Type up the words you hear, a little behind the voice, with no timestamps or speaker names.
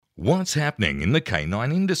What's happening in the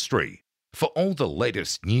canine industry? For all the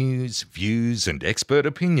latest news, views, and expert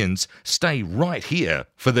opinions, stay right here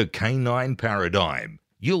for the Canine Paradigm.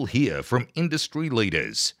 You'll hear from industry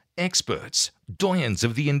leaders, experts, doyens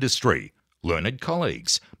of the industry, learned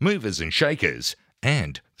colleagues, movers and shakers,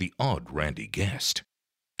 and the odd randy guest.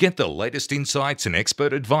 Get the latest insights and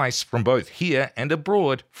expert advice from both here and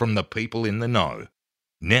abroad from the people in the know.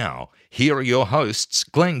 Now, here are your hosts,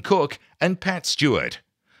 Glenn Cook and Pat Stewart.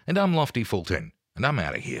 And I'm Lofty Fulton, and I'm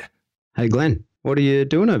out of here. Hey Glenn, what are you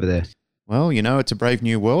doing over there? Well, you know, it's a brave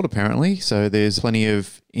new world apparently, so there's plenty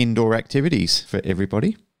of indoor activities for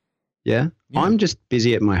everybody. Yeah? I'm just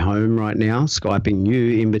busy at my home right now, Skyping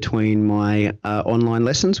you in between my online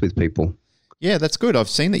lessons with people. Yeah, that's good. I've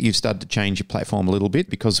seen that you've started to change your platform a little bit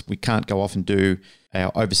because we can't go off and do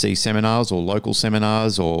our overseas seminars or local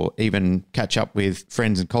seminars or even catch up with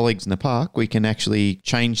friends and colleagues in the park. We can actually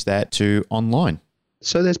change that to online.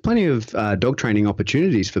 So there's plenty of dog training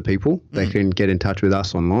opportunities for people. They can get in touch with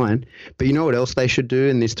us online. But you know what else they should do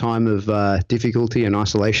in this time of difficulty and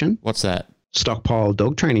isolation? What's that? Stockpile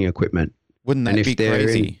dog training equipment. Wouldn't that be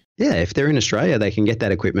crazy? If they're in Australia, they can get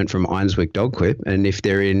that equipment from Ironswick Dog Quip. And if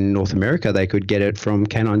they're in North America, they could get it from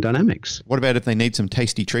Canine Dynamics. What about if they need some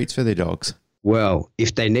tasty treats for their dogs? Well,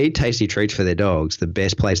 if they need tasty treats for their dogs, the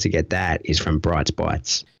best place to get that is from Bright's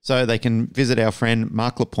Bites. So they can visit our friend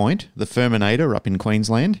Mark Lapointe, the Furminator up in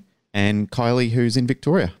Queensland, and Kylie, who's in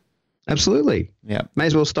Victoria. Absolutely. Yeah. May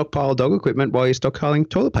as well stockpile dog equipment while you're stockpiling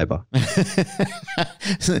toilet paper.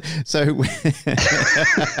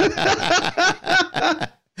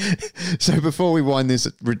 So before we wind this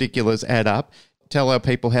ridiculous ad up, tell our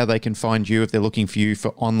people how they can find you if they're looking for you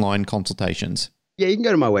for online consultations. Yeah, you can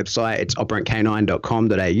go to my website. It's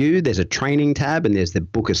operantcanine.com.au. There's a training tab and there's the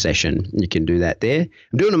book a session. You can do that there.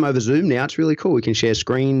 I'm doing them over Zoom now. It's really cool. We can share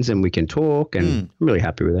screens and we can talk and I'm really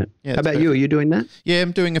happy with it. Yeah, how about you? Are you doing that? Yeah,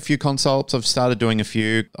 I'm doing a few consults. I've started doing a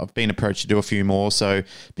few. I've been approached to do a few more. So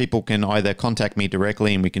people can either contact me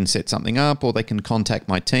directly and we can set something up, or they can contact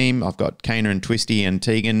my team. I've got Kana and Twisty and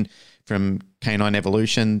Tegan from Canine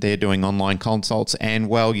Evolution. They're doing online consults, and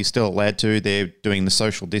well, you're still allowed to. They're doing the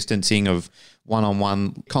social distancing of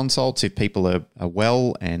one-on-one consults if people are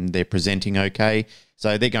well and they're presenting okay.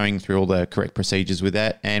 So they're going through all the correct procedures with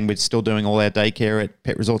that, and we're still doing all our daycare at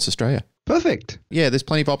Pet Resorts Australia. Perfect. Yeah, there's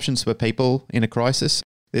plenty of options for people in a crisis.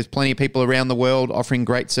 There's plenty of people around the world offering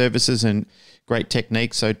great services and great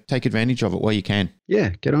techniques, so take advantage of it while you can. Yeah,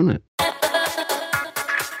 get on it.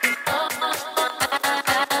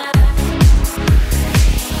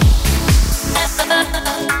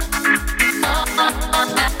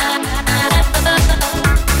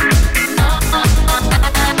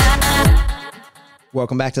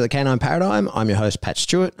 Welcome back to the Canine Paradigm. I'm your host, Pat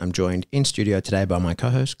Stewart. I'm joined in studio today by my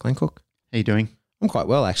co-host, Glenn Cook. How you doing? I'm quite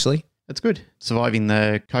well, actually. That's good. Surviving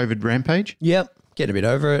the COVID rampage? Yep, getting a bit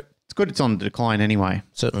over it. It's good it's on the decline anyway.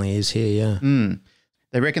 Certainly is here, yeah.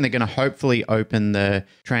 They reckon they're going to hopefully open the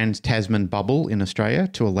Trans-Tasman bubble in Australia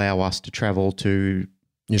to allow us to travel to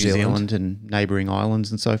New Zealand and neighbouring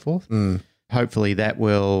islands and so forth. Hopefully that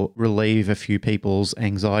will relieve a few people's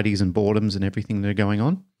anxieties and boredoms and everything that are going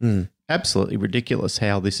on. Absolutely ridiculous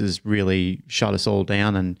how this has really shut us all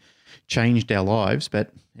down and changed our lives,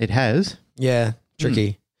 but it has. Yeah,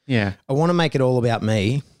 tricky. Yeah. I want to make it all about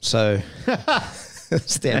me, so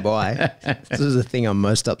stand by. This is the thing I'm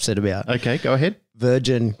most upset about. Okay, go ahead.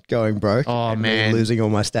 Virgin going broke. Oh, and man. me losing all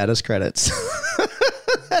my status credits.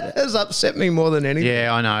 That has upset me more than anything.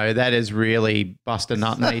 Yeah, I know. That has really busted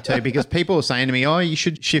nut in me too, because people are saying to me, oh, you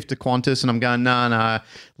should shift to Qantas. And I'm going, no,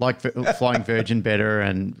 like flying Virgin better.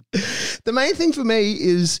 And the main thing for me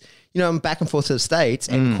is, you know, I'm back and forth to the States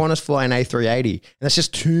and Qantas fly an A380. And that's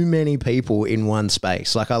just too many people in one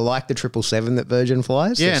space. Like I like the 777 that Virgin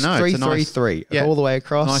flies. Yeah, it's no, 333 all the way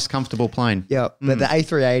across. Nice, comfortable plane. Yeah, but the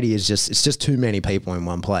A380 is it's just too many people in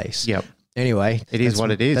one place. Yep. Anyway, it is what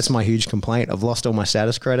it is. That's my huge complaint. I've lost all my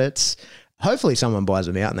status credits. Hopefully someone buys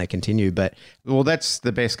them out and they continue. But well, that's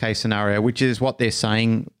the best case scenario, which is what they're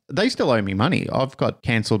saying. They still owe me money. I've got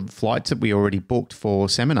cancelled flights that we already booked for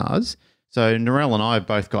seminars. So Narelle and I have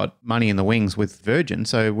both got money in the wings with Virgin,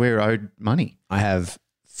 so we're owed money. I have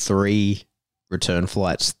 3 return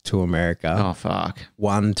flights to America. Oh, fuck.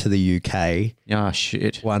 1 to the UK. Oh,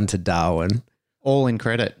 shit. 1 to Darwin. All in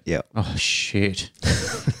credit? Yep. Oh, shit.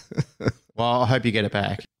 Well, I hope you get it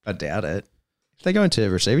back. I doubt it. If they go into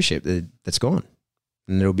receivership, that's gone.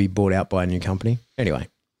 And it'll be bought out by a new company. Anyway,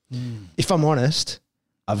 if I'm honest,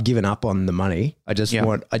 I've given up on the money. I just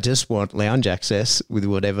want lounge access with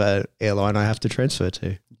whatever airline I have to transfer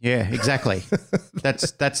to. Yeah, exactly.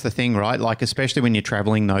 That's the thing, right? Like, especially when you're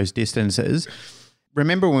traveling those distances,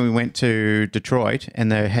 remember when we went to Detroit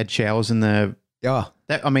and they had showers in the Oh,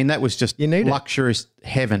 that was just You need it. luxurious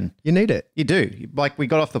heaven. you need it. You do. Like we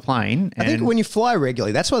got off the plane and I think when you fly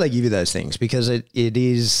regularly, that's why they give you those things, because it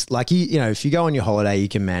is like, you know, if you go on your holiday, you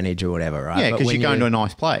can manage or whatever, right? yeah, But because when you're going to a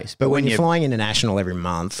nice place. But when you're flying international every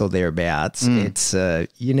month or thereabouts, it's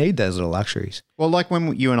you need those little luxuries. Well, like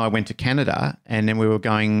when you and I went to Canada and then we were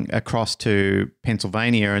going across to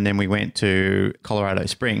Pennsylvania and then we went to Colorado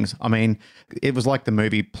Springs. I mean, it was like the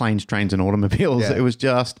movie Planes, Trains and Automobiles. Yeah. It was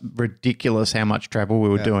just ridiculous how much travel we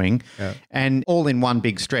were doing and all in one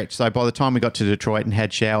big stretch. So by the time we got to Detroit and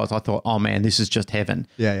had showers, I thought, oh man, this is just heaven.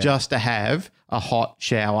 Yeah. Just to have a hot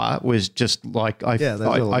shower was just like, I those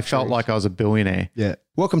are felt luxuries. like I was a billionaire. Yeah.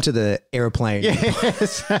 Welcome to the airplane.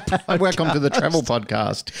 Yes. Welcome to the travel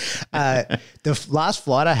podcast. The last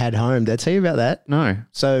flight I had home, did I tell you about that? No.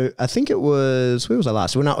 So I think it was, where was I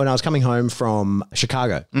last? When I was coming home from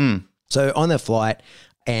Chicago. So on the flight,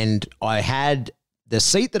 and I had, the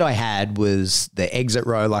seat that I had was the exit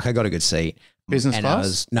row. Like I got a good seat. Business and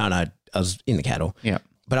class? I was in the cattle. Yeah.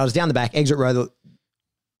 But I was down the back, exit row,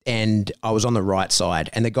 and I was on the right side.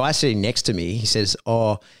 And the guy sitting next to me, he says,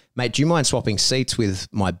 oh, mate, do you mind swapping seats with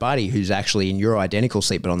my buddy who's actually in your identical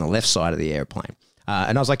seat but on the left side of the airplane?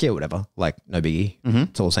 And I was like, yeah, whatever. Like, no biggie.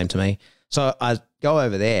 It's all the same to me. So I go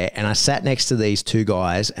over there and I sat next to these two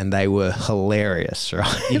guys and they were hilarious,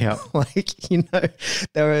 right? Yeah. Like, you know,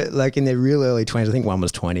 they were like in their real early 20s. I think one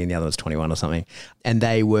was 20 and the other was 21 or something. And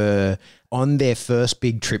they were on their first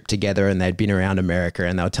big trip together and they'd been around America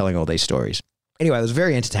and they were telling all these stories. Anyway, it was a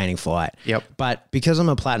very entertaining flight. Yep. But because I'm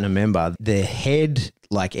a platinum member, the head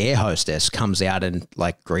like air hostess comes out and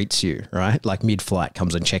like greets you, right? Like mid-flight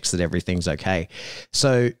comes and checks that everything's okay.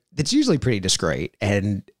 So it's usually pretty discreet.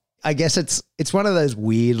 And I guess it's one of those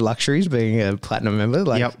weird luxuries being a platinum member.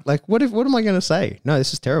 Like, like what am I going to say? No,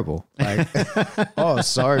 this is terrible. Like, oh,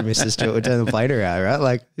 sorry, Mr. Stewart, turn the plane around, right?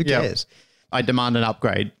 Like, who cares? I demand an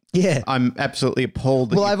upgrade. Yeah. I'm absolutely appalled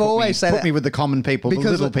that Well, you I've always said put that- me with the common people, the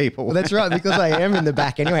little people. Well, that's right, because I am in the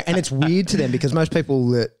back anyway. And it's weird to them because most people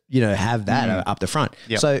that, you know, have that are up the front.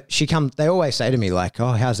 Yep. So they always say to me like,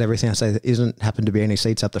 oh, how's everything? I say, there isn't happen to be any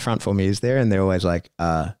seats up the front for me, is there? And they're always like,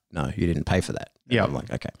 no, you didn't pay for that. And Yep. I'm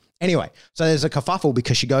like, okay. Anyway, so there's a kerfuffle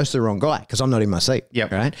because she goes to the wrong guy because I'm not in my seat.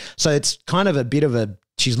 Yep. Right. So it's kind of a bit of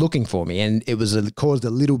she's looking for me and it caused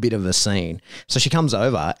a little bit of a scene. So she comes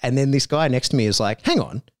over and then this guy next to me is like, hang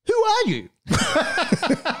on, who are you?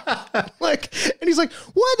 Like, and he's like,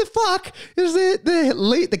 why the fuck is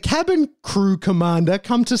the cabin crew commander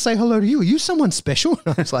come to say hello to you? Are you someone special?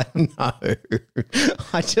 And I was like, no,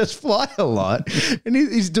 I just fly a lot. And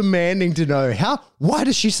he's demanding to know why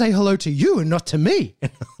does she say hello to you and not to me?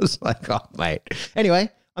 And I was like, oh, mate. Anyway,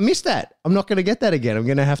 I missed that. I'm not going to get that again. I'm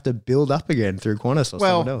going to have to build up again through Qantas or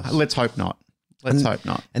someone else. Let's hope not. Let's hope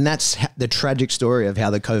not. And that's the tragic story of how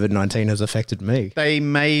the COVID-19 has affected me. They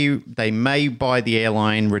may buy the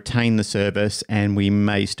airline, retain the service, and we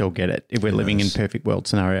may still get it if we're living in perfect world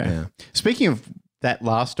scenario. Yeah. Speaking of that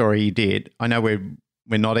last story you did, I know we're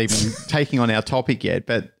not even taking on our topic yet,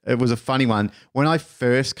 but it was a funny one. When I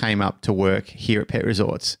first came up to work here at Pet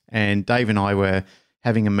Resorts, and Dave and I were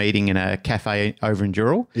having a meeting in a cafe over in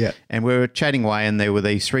Dural. Yeah. And we were chatting away and there were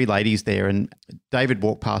these three ladies there and David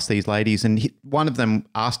walked past these ladies and one of them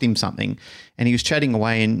asked him something and he was chatting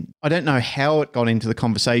away and I don't know how it got into the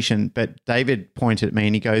conversation, but David pointed at me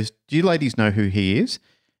and he goes, do you ladies know who he is?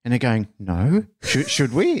 And they're going, no,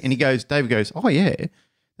 should we? And David goes, oh yeah,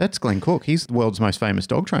 that's Glenn Cook. He's the world's most famous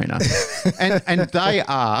dog trainer. and they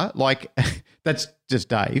are like, that's just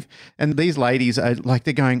Dave. And these ladies are like,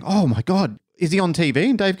 they're going, oh my God, is he on TV?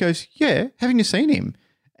 And Dave goes, yeah, haven't you seen him?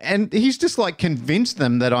 And he's just like convinced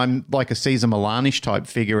them that I'm like a Caesar Milanish type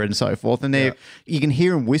figure and so forth. And you can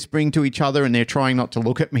hear them whispering to each other and they're trying not to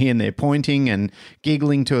look at me and they're pointing and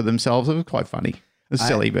giggling to themselves. It was quite funny. It was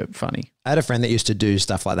silly, but funny. I had a friend that used to do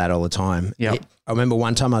stuff like that all the time. Yeah. I remember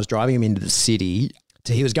one time I was driving him into the city.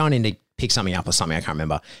 He was going in to pick something up or something, I can't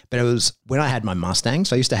remember. But it was when I had my Mustang.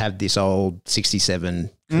 So I used to have this old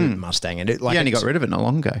 67 Coupe Mustang. And it, like, You only got rid of it not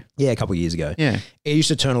long ago. Yeah, a couple of years ago. Yeah. It used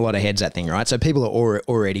to turn a lot of heads, that thing, right? So people are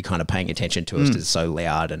already kind of paying attention to us because it's so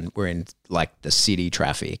loud and we're in like the city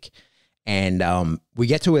traffic. And we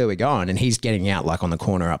get to where we're going and he's getting out like on the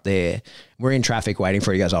corner up there. We're in traffic waiting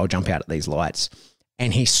for it. He goes, I'll jump out at these lights.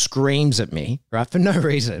 And he screams at me, right? For no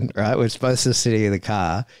reason, right? We're supposed to sit in the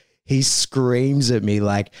car. He screams at me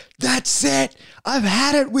like, that's it. I've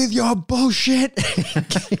had it with your bullshit.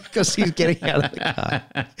 Because he's getting out of the car.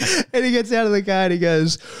 And he gets out of the car and he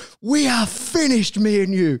goes, we are finished, me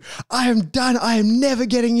and you. I am done. I am never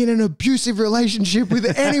getting in an abusive relationship with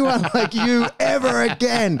anyone like you ever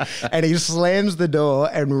again. And he slams the door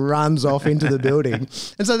and runs off into the building.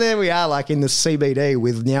 And so there we are, like in the CBD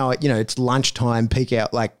with now, it's lunchtime, peak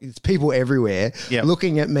out, like it's people everywhere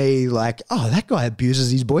looking at me like, oh, that guy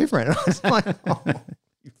abuses his boyfriend. I was like, oh,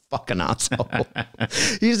 you fucking asshole.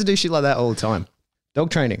 He used to do shit like that all the time.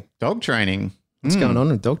 Dog training. What's going on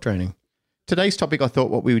with dog training? Today's topic, I thought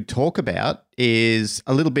what we would talk about is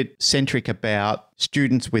a little bit centric about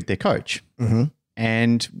students with their coach. Mm-hmm.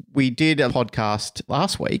 And we did a podcast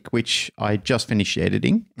last week, which I just finished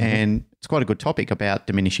editing. Mm-hmm. And it's quite a good topic about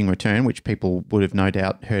diminishing return, which people would have no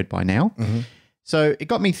doubt heard by now. Mm-hmm. So it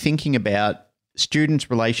got me thinking about students'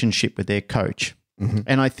 relationship with their coach. Mm-hmm.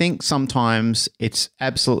 And I think sometimes it's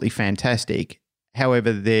absolutely fantastic.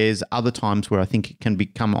 However, there's other times where I think it can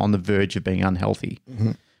become on the verge of being unhealthy.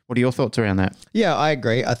 Mm-hmm. What are your thoughts around that? Yeah, I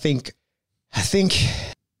agree. I think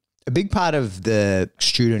a big part of the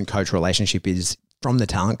student-coach relationship is from the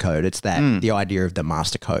talent code. It's that the idea of the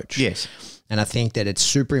master coach. Yes. And I think that it's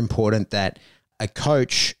super important that a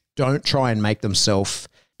coach don't try and make themselves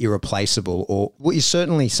irreplaceable, or what you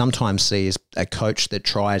certainly sometimes see is a coach that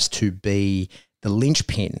tries to be the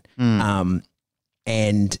linchpin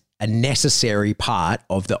and a necessary part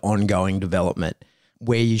of the ongoing development,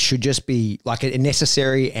 where you should just be like a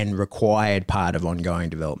necessary and required part of ongoing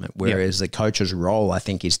development. Whereas the coach's role, I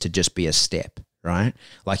think, is to just be a step, right?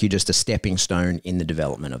 Like you're just a stepping stone in the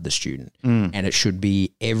development of the student. And it should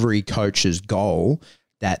be every coach's goal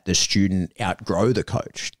that the student outgrow the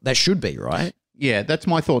coach. That should be, right? Yeah, that's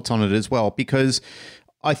my thoughts on it as well, because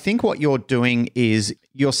I think what you're doing is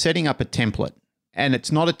you're setting up a template. And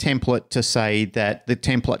it's not a template to say that the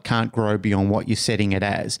template can't grow beyond what you're setting it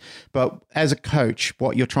as. But as a coach,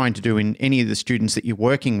 what you're trying to do in any of the students that you're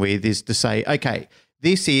working with is to say, okay,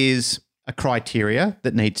 this is a criteria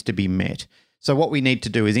that needs to be met. So what we need to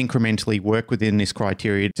do is incrementally work within this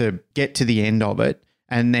criteria to get to the end of it.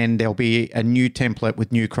 And then there'll be a new template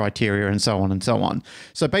with new criteria and so on and so on.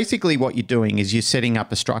 So basically what you're doing is you're setting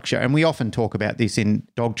up a structure. And we often talk about this in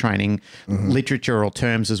dog training literature or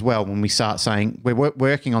terms as well, when we start saying we're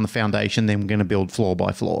working on the foundation, then we're going to build floor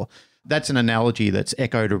by floor. That's an analogy that's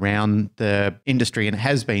echoed around the industry and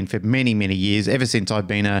has been for many, many years, ever since I've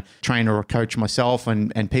been a trainer or coach myself,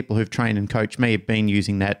 and people who've trained and coached me have been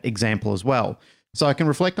using that example as well. So I can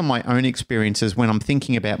reflect on my own experiences when I'm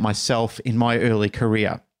thinking about myself in my early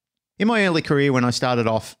career. In my early career, when I started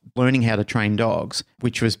off learning how to train dogs,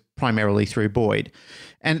 which was primarily through Boyd,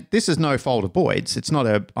 and this is no fault of Boyd's.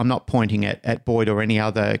 I'm not pointing at Boyd or any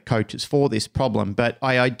other coaches for this problem, but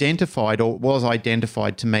I identified, or it was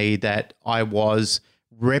identified to me, that I was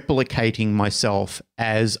replicating myself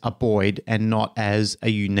as a Boyd and not as a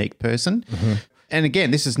unique person. Mm-hmm. And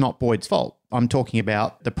again, this is not Boyd's fault. I'm talking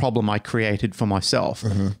about the problem I created for myself.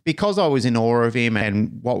 Mm-hmm. Because I was in awe of him,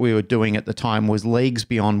 and what we were doing at the time was leagues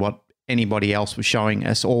beyond what anybody else was showing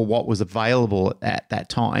us or what was available at that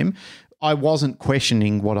time, I wasn't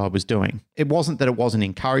questioning what I was doing. It wasn't that it wasn't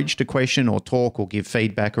encouraged to question or talk or give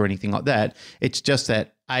feedback or anything like that. It's just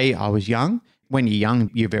that, I was young. When you're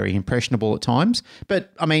young, you're very impressionable at times.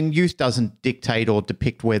 But, I mean, youth doesn't dictate or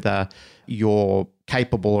depict whether you're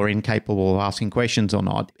capable or incapable of asking questions or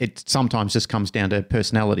not. It sometimes just comes down to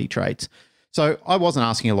personality traits. So I wasn't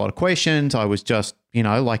asking a lot of questions. I was just,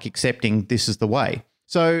 accepting this is the way.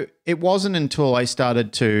 So it wasn't until I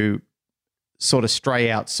started to sort of stray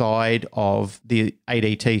outside of the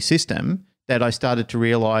ADT system that I started to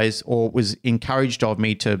realize, or was encouraged of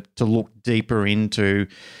me to look deeper into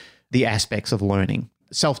the aspects of learning,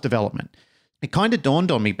 self-development. It kind of dawned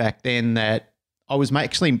on me back then that I was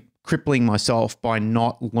actually crippling myself by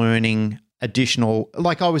not learning additional,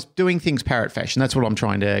 like I was doing things parrot fashion. That's what I'm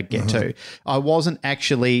trying to get to. I wasn't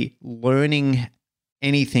actually learning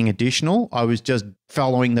anything additional. I was just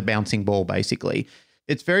following the bouncing ball, basically.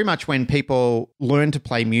 It's very much when people learn to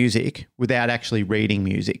play music without actually reading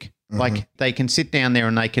music. Like they can sit down there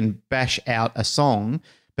and they can bash out a song,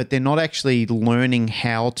 but they're not actually learning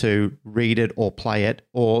how to read it or play it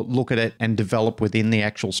or look at it and develop within the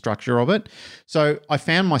actual structure of it. So I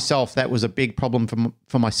found myself, that was a big problem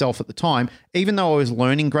for myself at the time. Even though I was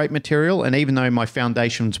learning great material and even though my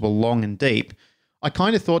foundations were long and deep, I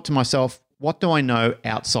kind of thought to myself, what do I know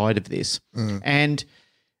outside of this? And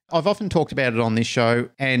I've often talked about it on this show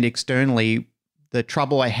and externally, the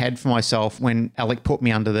trouble I had for myself when Alec put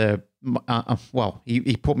me under the,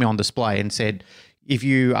 he put me on display and said, if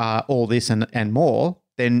you are all this and more,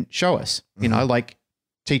 then show us,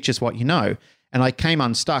 teach us what you know. And I came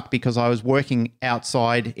unstuck because I was working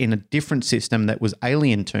outside in a different system that was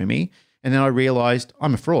alien to me. And then I realized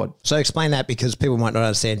I'm a fraud. So explain that, because people might not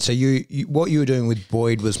understand. So you what you were doing with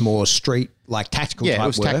Boyd was more street, like tactical type work. Yeah, it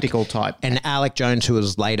was tactical type. And Alec Jones, who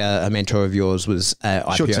was later a mentor of yours, was IPO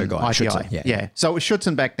Schutzen, guy. IPI. Schutzen, Yeah. So it was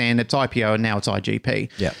Schutzen back then. It's IPO and now it's IGP.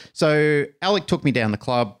 Yeah. So Alec took me down the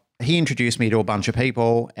club. He introduced me to a bunch of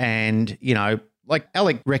people, and, you know, like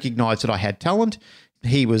Alec recognized that I had talent.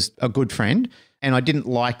 He was a good friend, and I didn't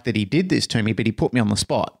like that he did this to me, but he put me on the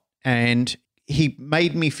spot. And he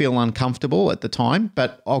made me feel uncomfortable at the time,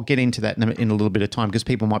 but I'll get into that in a little bit of time, because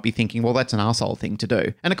people might be thinking, well, that's an arsehole thing to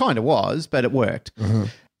do. And it kind of was, but it worked. Mm-hmm.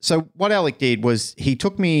 So what Alec did was he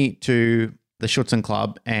took me to the Schutzen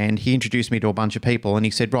Club and he introduced me to a bunch of people, and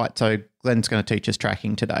he said, right, so Glenn's going to teach us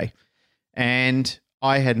tracking today. And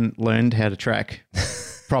I hadn't learned how to track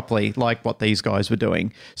properly like what these guys were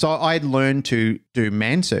doing. So I'd learned to do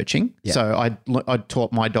man searching. Yeah. So I'd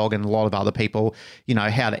taught my dog and a lot of other people, you know,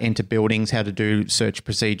 how to enter buildings, how to do search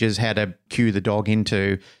procedures, how to cue the dog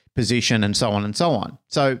into position, and so on and so on.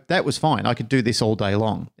 So that was fine. I could do this all day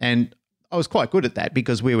long. And I was quite good at that,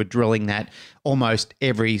 because we were drilling that almost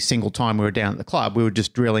every single time we were down at the club. We were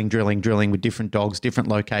just drilling with different dogs, different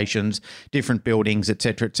locations, different buildings, et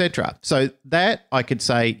cetera, et cetera. So that I could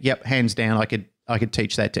say, yep, hands down, I could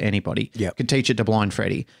teach that to anybody. Yep. Could teach it to Blind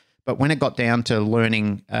Freddy. But when it got down to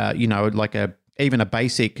learning, you know, like even a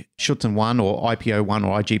basic Schutzen 1 or IPO 1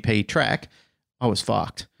 or IGP track, I was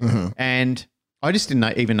fucked. Mm-hmm. And I just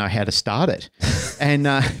didn't even know how to start it. And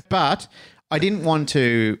but I didn't want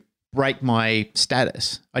to break my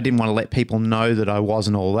status. I didn't want to let people know that I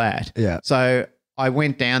wasn't all that. Yeah. So I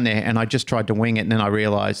went down there and I just tried to wing it, and then I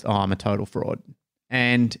realized, oh, I'm a total fraud.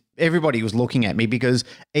 And everybody was looking at me, because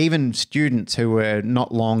even students who were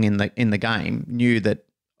not long in the game knew that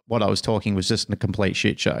what I was talking was just a complete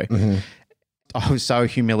shit show. Mm-hmm. I was so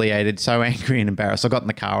humiliated, so angry and embarrassed. I got in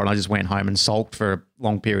the car and I just went home and sulked for a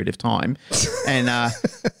long period of time. And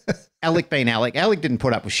Alec being Alec didn't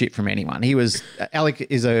put up with shit from anyone. Alec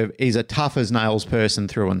is a tough as nails person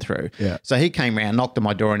through and through. Yeah. So he came around, knocked on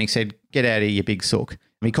my door, and he said, "Get out of here, you big sook."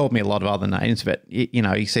 He called me a lot of other names, but, you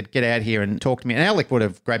know, he said, "Get out here and talk to me." And Alec would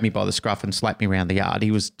have grabbed me by the scruff and slapped me around the yard.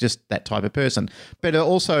 He was just that type of person, but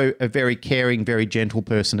also a very caring, very gentle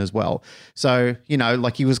person as well. So, you know,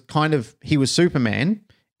 like he was Superman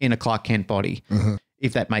in a Clark Kent body, mm-hmm.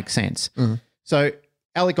 if that makes sense. Mm-hmm. So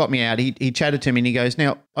Alec got me out. He chatted to me and he goes,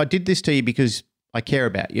 "Now, I did this to you because I care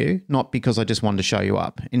about you, not because I just wanted to show you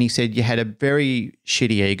up." And he said, "You had a very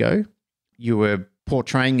shitty ego. You were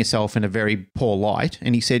portraying yourself in a very poor light."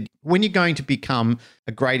 And he said, when you're going to become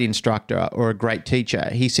a great instructor or a great teacher,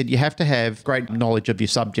 he said, you have to have great knowledge of your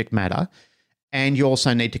subject matter, and you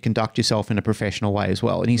also need to conduct yourself in a professional way as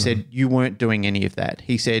well. And he mm-hmm. said, you weren't doing any of that.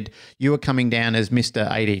 He said, you were coming down as Mr.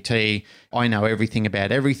 ADT. I know everything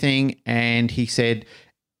about everything. And he said,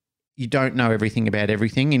 you don't know everything about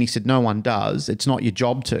everything. And he said, no one does. It's not your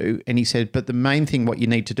job to. And he said, but the main thing what you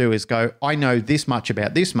need to do is go, I know this much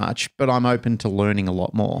about this much, but I'm open to learning a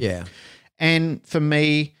lot more. Yeah. And for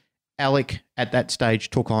me, Alec at that stage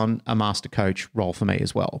took on a master coach role for me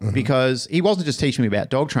as well, mm-hmm. because he wasn't just teaching me about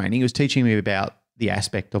dog training. He was teaching me about the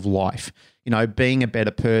aspect of life, you know, being a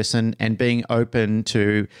better person and being open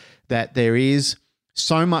to that there is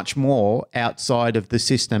so much more outside of the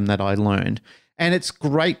system that I learned. And it's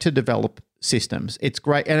great to develop systems. It's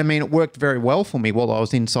great. And I mean, it worked very well for me while I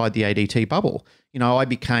was inside the ADT bubble. You know, I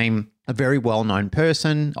became a very well-known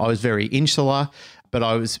person. I was very insular, but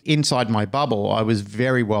I was inside my bubble. I was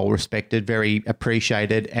very well respected, very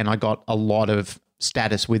appreciated, and I got a lot of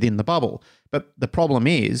status within the bubble. But the problem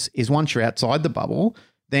is once you're outside the bubble,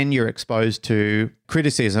 then you're exposed to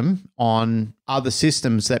criticism on other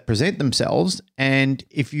systems that present themselves. And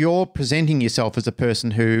if you're presenting yourself as a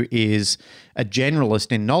person who is a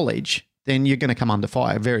generalist in knowledge, then you're going to come under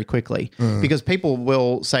fire very quickly, because people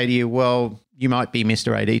will say to you, well, you might be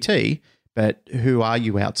Mr. ADT, but who are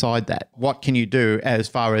you outside that? What can you do as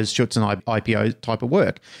far as Schutzen IPO type of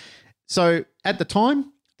work? So at the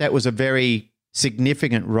time, that was a very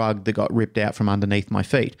significant rug that got ripped out from underneath my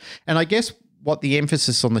feet. And I guess what the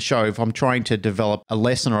emphasis on the show, if I'm trying to develop a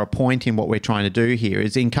lesson or a point in what we're trying to do here,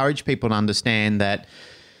 is encourage people to understand that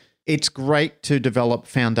it's great to develop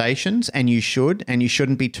foundations, and you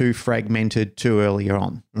shouldn't be too fragmented too early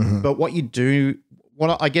on. Mm-hmm. But what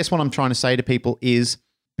I'm trying to say to people is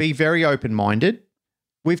be very open-minded.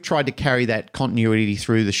 We've tried to carry that continuity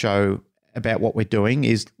through the show about what we're doing,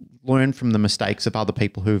 is learn from the mistakes of other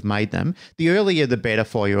people who've made them. The earlier, the better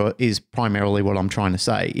for you is primarily what I'm trying to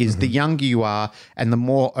say, is the younger you are and the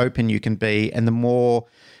more open you can be and the more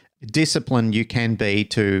disciplined you can be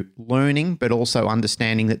to learning, but also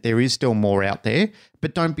understanding that there is still more out there,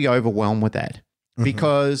 but don't be overwhelmed with that,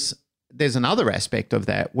 because there's another aspect of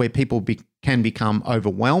that where people can become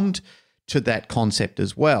overwhelmed to that concept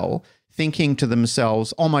as well, thinking to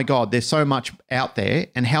themselves, oh my God, there's so much out there,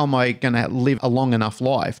 and how am I going to live a long enough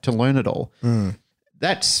life to learn it all?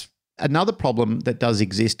 That's another problem that does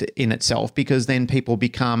exist in itself, because then people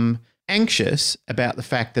become anxious about the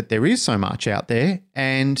fact that there is so much out there,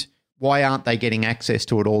 and why aren't they getting access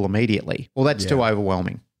to it all immediately? Well, that's too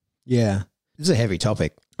overwhelming. Yeah. This is a heavy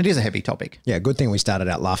topic. It is a heavy topic. Yeah, good thing we started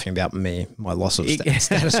out laughing about my loss of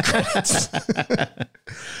status credits.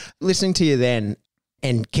 Listening to you then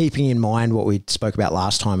and keeping in mind what we spoke about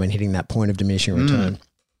last time and hitting that point of diminishing return,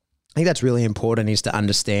 I think that's really important, is to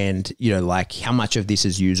understand, like how much of this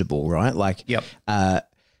is usable, right? Like,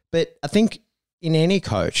 but I think in any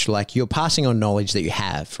coach, like you're passing on knowledge that you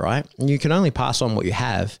have, right? And you can only pass on what you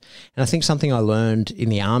have. And I think something I learned in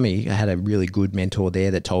the Army, I had a really good mentor there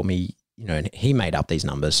that told me, and he made up these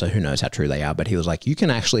numbers, so who knows how true they are, but he was like, you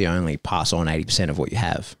can actually only pass on 80% of what you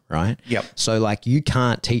have, right? Yep. So like you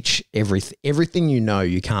can't teach everything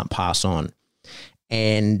you can't pass on.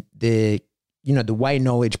 And the way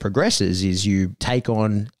knowledge progresses is you take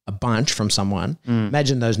on a bunch from someone.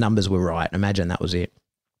 Imagine those numbers were right. Imagine that was it.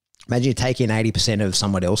 Imagine you take in 80% of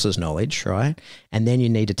someone else's knowledge, right? And then you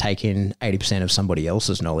need to take in 80% of somebody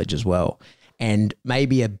else's knowledge as well. And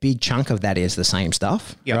maybe a big chunk of that is the same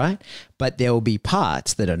stuff, right? But there will be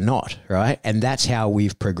parts that are not, right? And that's how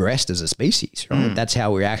we've progressed as a species, right? That's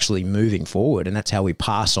how we're actually moving forward, and that's how we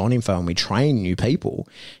pass on info and we train new people,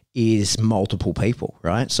 is multiple people,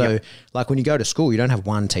 right? So like when you go to school, you don't have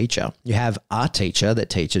one teacher. You have a teacher that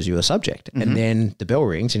teaches you a subject, and then the bell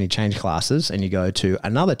rings and you change classes and you go to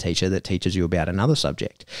another teacher that teaches you about another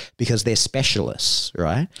subject, because they're specialists,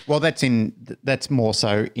 right? Well, that's more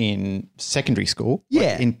so in secondary school.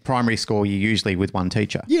 Yeah. Like in primary school, you're usually with one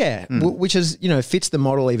teacher. Yeah, which is, fits the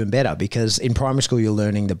model even better, because in primary school, you're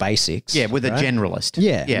learning the basics. Yeah, with right? a generalist.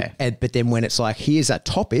 Yeah. But then when it's like, here's a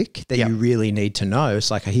topic that you really need to know,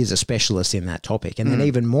 it's like, here's a specialist in that topic. And then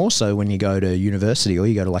even more so when you go to university or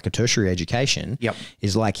you go to like a tertiary education,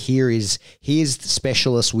 is like, here's the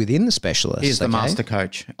specialist within the specialist. Here's the master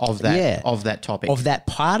coach of that topic. Of that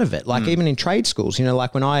part of it. Like even in trade schools,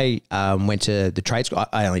 like when I went to the trade school,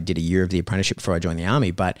 I only did a year of the apprenticeship before I joined the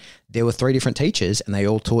Army, but there were 3 different teachers and they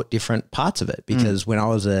all taught different parts of it, because when I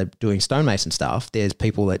was doing stonemason stuff, there's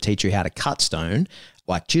people that teach you how to cut stone,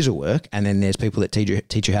 like chisel work, and then there's people that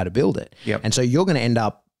teach you how to build it. And so you're going to end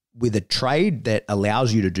up with a trade that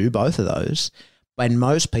allows you to do both of those. And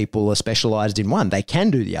most people are specialized in one. They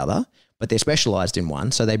can do the other, but they're specialized in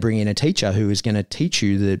one. So they bring in a teacher who is going to teach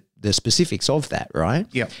you the specifics of that, right?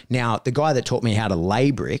 Now, the guy that taught me how to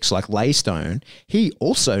lay bricks, like lay stone, he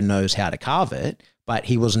also knows how to carve it, but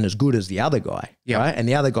he wasn't as good as the other guy, right? And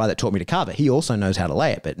the other guy that taught me to carve it, he also knows how to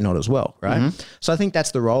lay it, but not as well, right? So I think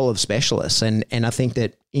that's the role of specialists. And I think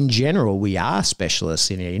that in general, we are specialists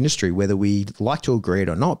in our industry, whether we like to agree it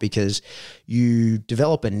or not, because you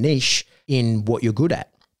develop a niche in what you're good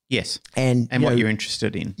at. Yes. And what you're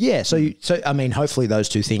interested in. Yeah. So I mean, hopefully those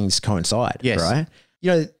two things coincide, right?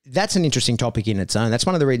 That's an interesting topic in its own. That's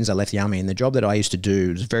one of the reasons I left the Army. And the job that I used to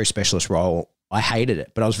do was a very specialist role. I hated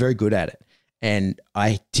it, but I was very good at it. And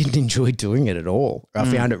I didn't enjoy doing it at all. I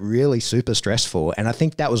found it really super stressful. And I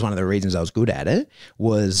think that was one of the reasons I was good at it,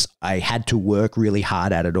 was I had to work really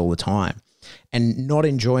hard at it all the time. And not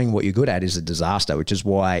enjoying what you're good at is a disaster, which is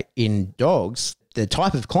why in dogs, the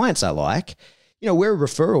type of clients I like, we're a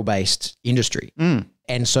referral-based industry.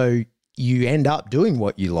 And so you end up doing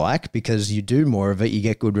what you like because you do more of it, you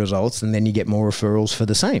get good results, and then you get more referrals for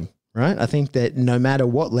the same. Right. I think that no matter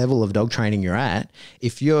what level of dog training you're at,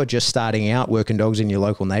 if you're just starting out working dogs in your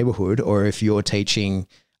local neighborhood, or if you're teaching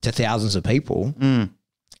to thousands of people,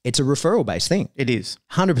 it's a referral based thing. It is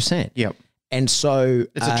 100%. Yep. And so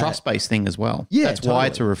it's a trust based thing as well. Yeah. That's why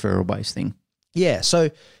it's a referral based thing. Yeah. So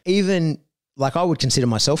even like I would consider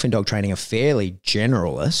myself in dog training a fairly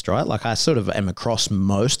generalist, right? Like I sort of am across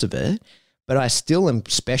most of it, but I still am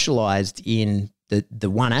specialized in the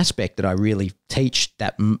one aspect that I really teach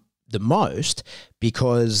that the most,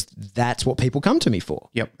 because that's what people come to me for.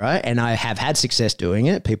 Right. And I have had success doing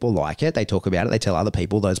it. People like it. They talk about it. They tell other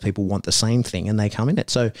people. Those people want the same thing and they come in it.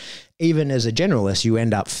 So even as a generalist, you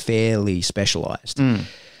end up fairly specialized.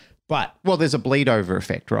 But there's a bleed over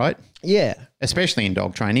effect, right? Yeah. Especially in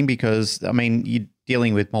dog training, because I mean, you're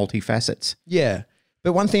dealing with multifacets. Yeah.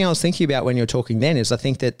 But one thing I was thinking about when you're talking then is I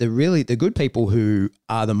think that the good people who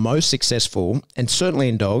are the most successful, and certainly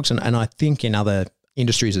in dogs, and I think in other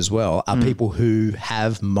industries as well, are people who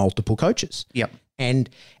have multiple coaches. And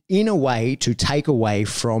in a way to take away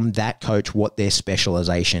from that coach what their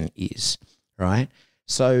specialization is, right?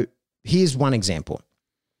 So here's one example.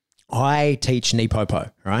 I teach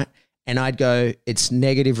Nipopo, right? And I'd go, it's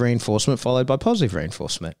negative reinforcement followed by positive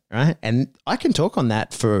reinforcement, right? And I can talk on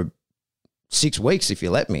that for 6 weeks if you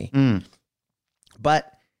let me.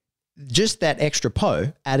 But just that extra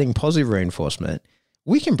po, adding positive reinforcement,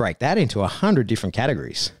 we can break that into 100 different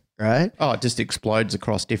categories, right? Oh, it just explodes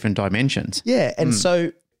across different dimensions. Yeah. And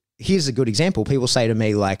so here's a good example. People say to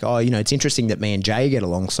me like, oh, it's interesting that me and Jay get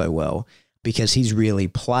along so well because he's really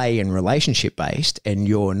play and relationship based and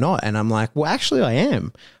you're not. And I'm like, well, actually I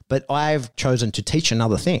am, but I've chosen to teach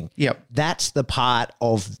another thing. Yep. That's the part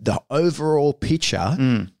of the overall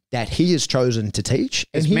picture that he has chosen to teach.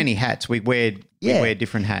 There's many hats. We wear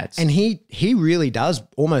different hats. And he really does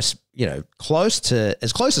almost, close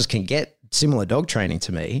as can get similar dog training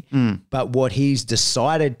to me. But what he's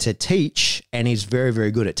decided to teach, and he's very, very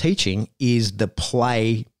good at teaching, is the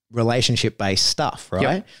play relationship-based stuff, right?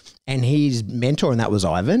 Yep. And his mentor, and that was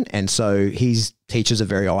Ivan. And so he teaches a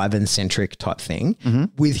very Ivan-centric type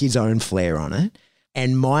thing with his own flair on it.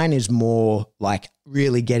 And mine is more like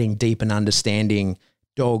really getting deep and understanding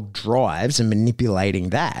dog drives and manipulating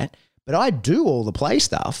that. But I do all the play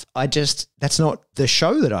stuff. That's not the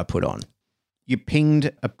show that I put on. You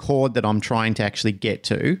pinged a chord that I'm trying to actually get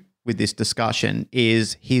to with this discussion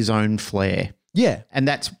is his own flair. Yeah. And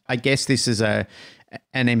I guess this is an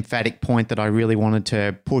emphatic point that I really wanted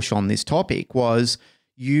to push on this topic was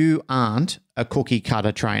you aren't a cookie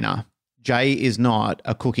cutter trainer. Jay is not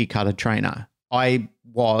a cookie cutter trainer. I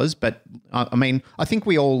was, but I mean, I think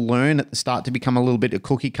we all learn at the start to become a little bit a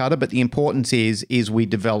cookie cutter, but the importance is we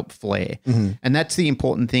develop flair. And that's the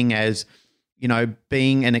important thing as,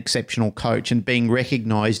 being an exceptional coach and being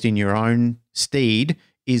recognized in your own steed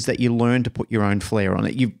is that you learn to put your own flair on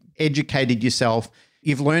it. You've educated yourself.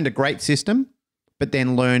 You've learned a great system, but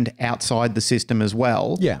then learned outside the system as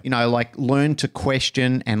well. Yeah. Like learn to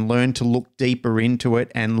question and learn to look deeper into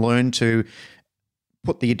it and learn to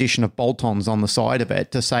put the addition of bolt-ons on the side of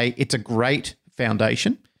it to say it's a great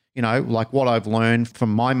foundation, like what I've learned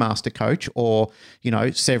from my master coach or,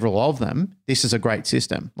 several of them, this is a great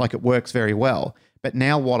system. Like it works very well. But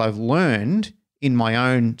now what I've learned in my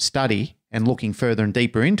own study and looking further and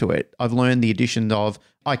deeper into it, I've learned the addition of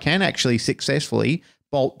I can actually successfully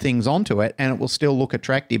bolt things onto it and it will still look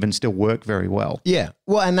attractive and still work very well. Yeah.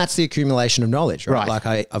 Well, and that's the accumulation of knowledge, right? Like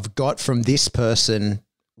I've got from this person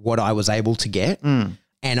what I was able to get and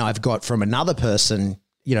I've got from another person,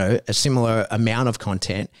 a similar amount of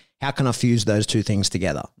content. How can I fuse those two things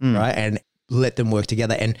together, right? And let them work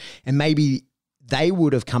together. And maybe they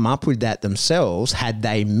would have come up with that themselves had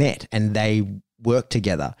they met and they worked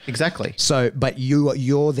together. Exactly. So, but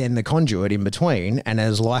you're then the conduit in between. And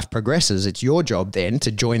as life progresses, it's your job then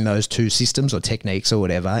to join those two systems or techniques or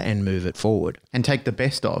whatever and move it forward. And take the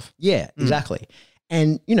best of. Yeah, exactly.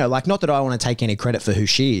 And, not that I want to take any credit for who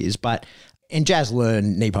she is, and Jazz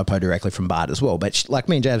learned Nipopo directly from Bart as well. But like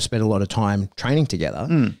me and Jazz spent a lot of time training together.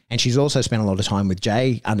 And she's also spent a lot of time with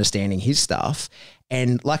Jay understanding his stuff.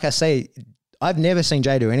 And like I say, I've never seen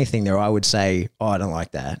Jay do anything there I would say, oh, I don't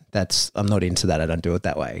like that. I'm not into that. I don't do it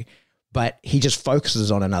that way. But he just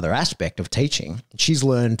focuses on another aspect of teaching. She's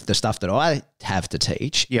learned the stuff that I have to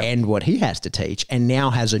teach and what he has to teach and now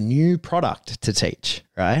has a new product to teach,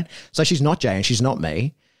 right? So she's not Jay and she's not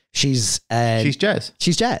me. She's Jazz.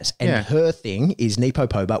 She's Jazz. And her thing is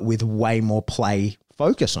Nipopo, but with way more play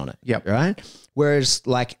focus on it. Yep. Right? Whereas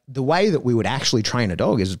like the way that we would actually train a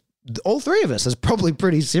dog is all three of us is probably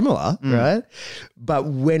pretty similar, right? But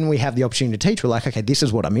when we have the opportunity to teach, we're like, okay, this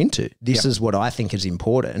is what I'm into. This is what I think is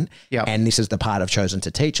important. And this is the part I've chosen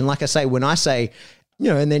to teach. And like I say, when I say,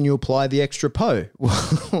 and then you apply the extra po,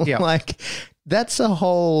 like that's a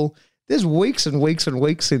whole... There's weeks and weeks and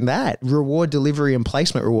weeks in that reward delivery and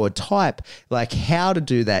placement reward type, like how to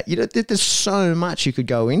do that. There's so much you could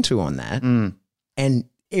go into on that and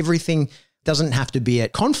everything doesn't have to be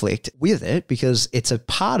at conflict with it because it's a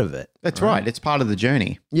part of it. That's right. It's part of the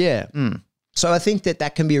journey. Yeah. So I think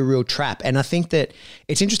that can be a real trap. And I think that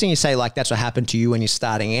it's interesting you say like that's what happened to you when you're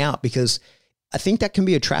starting out because I think that can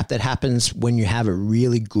be a trap that happens when you have a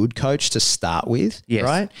really good coach to start with,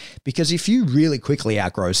 right? Because if you really quickly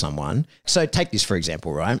outgrow someone, so take this for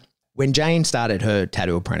example, right? When Jane started her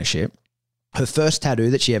tattoo apprenticeship, her first tattoo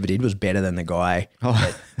that she ever did was better than the guy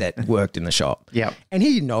that worked in the shop. Yeah. And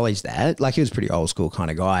he acknowledged that. Like he was a pretty old school kind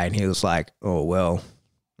of guy and he was like, oh, well,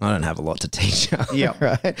 I don't have a lot to teach her. Yeah.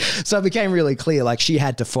 Right. So it became really clear like she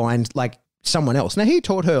had to find like someone else. Now he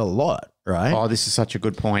taught her a lot. right? Oh, this is such a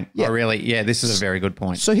good point. Yeah. This is a very good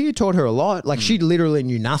point. So he taught her a lot. Like she literally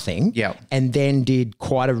knew nothing. Yeah. And then did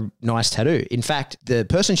quite a nice tattoo. In fact, the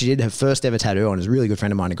person she did her first ever tattoo on is a really good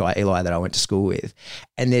friend of mine, a guy, Eli, that I went to school with.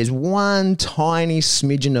 And there's one tiny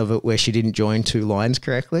smidgen of it where she didn't join two lines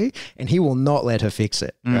correctly, and he will not let her fix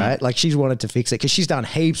it, right? Like she's wanted to fix it because she's done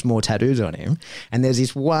heaps more tattoos on him. And there's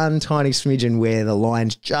this one tiny smidgen where the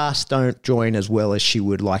lines just don't join as well as she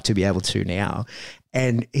would like to be able to now.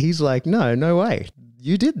 And he's like, no way.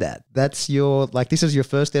 You did that. That's your, like, this is your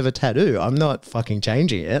first ever tattoo. I'm not fucking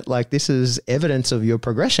changing it. Like, this is evidence of your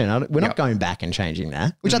progression. We're not going back and changing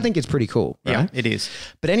that, which I think is pretty cool. Right? Yeah, it is.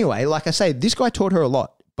 But anyway, like I say, this guy taught her a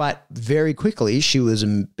lot, but very quickly she was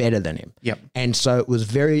better than him. Yep. And so it was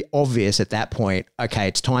very obvious at that point, okay,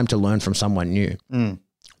 it's time to learn from someone new.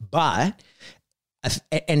 But,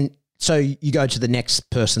 and so you go to the next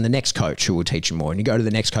person, the next coach who will teach you more, and you go to the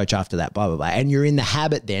next coach after that, blah, blah, blah. And you're in the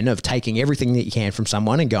habit then of taking everything that you can from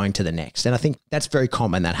someone and going to the next. And I think that's very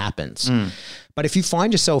common, that happens. But if you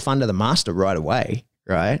find yourself under the master right away,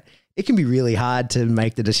 right, it can be really hard to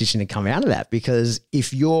make the decision to come out of that, because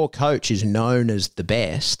if your coach is known as the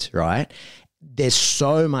best, right, there's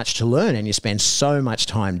so much to learn and you spend so much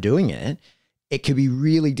time doing it. It could be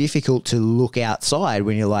really difficult to look outside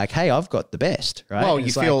when you're like, hey, I've got the best, right? Well, you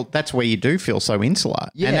feel that's where you do feel so insular.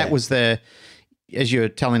 Yeah. And that was as you're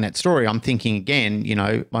telling that story, I'm thinking again,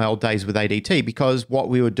 my old days with ADT, because what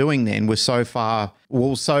we were doing then was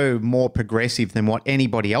so more progressive than what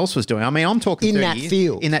anybody else was doing. I mean, I'm talking in that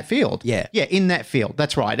field. In that field. Yeah. Yeah, in that field.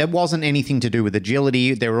 That's right. It wasn't anything to do with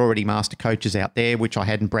agility. There were already master coaches out there, which I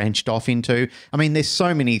hadn't branched off into. I mean, there's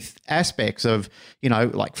so many aspects of,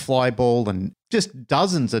 like fly ball and just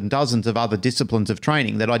dozens and dozens of other disciplines of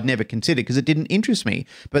training that I'd never considered because it didn't interest me.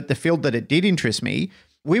 But the field that it did interest me,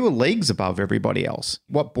 we were leagues above everybody else.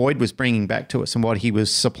 What Boyd was bringing back to us and what he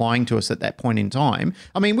was supplying to us at that point in time.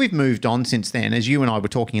 I mean, we've moved on since then. As you and I were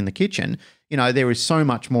talking in the kitchen, there is so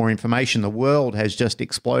much more information. The world has just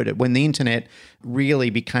exploded. When the internet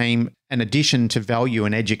really became an addition to value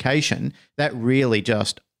and education, that really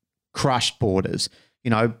just crushed borders.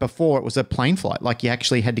 Before it was a plane flight. Like you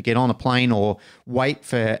actually had to get on a plane or wait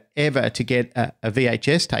forever to get a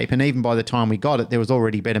VHS tape. And even by the time we got it, there was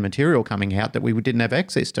already better material coming out that we didn't have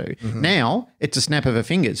access to. Now it's a snap of a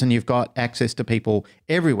fingers and you've got access to people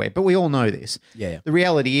everywhere. But we all know this. Yeah. The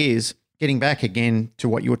reality is, getting back again to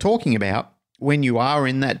what you were talking about, when you are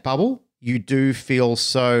in that bubble, you do feel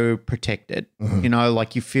so protected,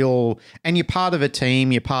 like you feel, and you're part of a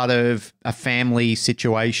team, you're part of a family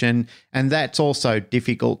situation, and that's also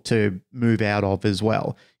difficult to move out of as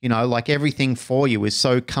well. Like everything for you is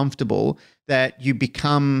so comfortable that you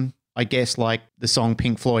become, I guess, like the song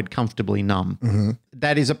Pink Floyd, comfortably numb.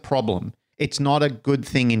 That is a problem. It's not a good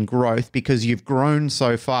thing in growth because you've grown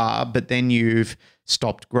so far, but then you've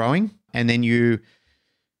stopped growing, and then you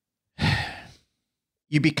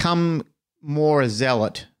become more a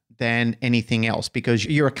zealot than anything else because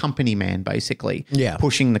you're a company man, basically. Yeah.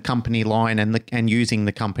 Pushing the company line and using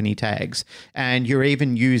the company tags. And you're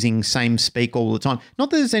even using same speak all the time. Not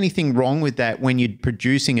that there's anything wrong with that when you're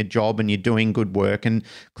producing a job and you're doing good work and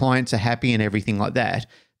clients are happy and everything like that.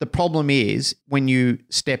 The problem is when you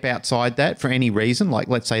step outside that for any reason, like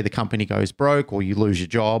let's say the company goes broke or you lose your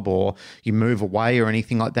job or you move away or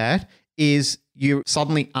anything like that, is you're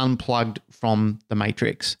suddenly unplugged from the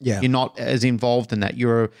matrix. Yeah. You're not as involved in that.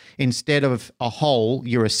 Instead of a whole,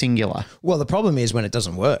 you're a singular. Well, the problem is when it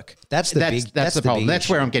doesn't work. That's the problem. That's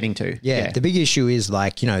issue. where I'm getting to. Yeah. The big issue is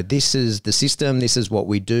like, this is the system. This is what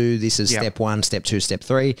we do. This is step 1, step 2, step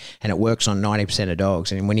 3, and it works on 90% of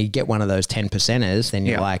dogs. And when you get one of those 10%ers, then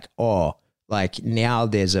you're like, oh, like now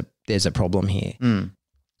there's a problem here.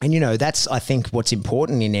 And, that's, I think, what's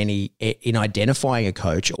important in identifying a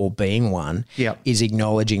coach or being one is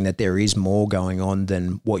acknowledging that there is more going on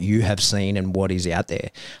than what you have seen and what is out there.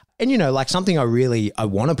 And, like something I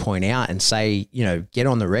want to point out and say, get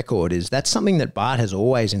on the record is that's something that Bart has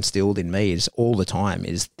always instilled in me is all the time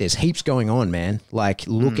is there's heaps going on, man. Like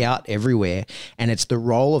look out everywhere. And it's the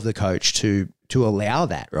role of the coach to allow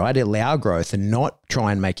that, right? Allow growth and not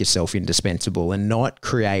try and make yourself indispensable and not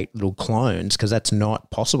create little clones because that's not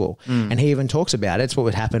possible. And he even talks about it. It's what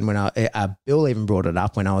would happen when Bill even brought it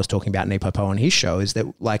up when I was talking about Nipopo on his show is that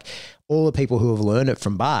like all the people who have learned it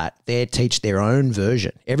from Bart, they teach their own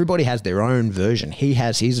version. Everybody has their own version. He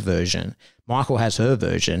has his version. Michael has her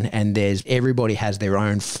version and everybody has their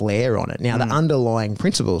own flair on it. Now the underlying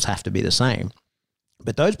principles have to be the same.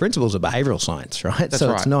 But those principles are behavioral science, right? That's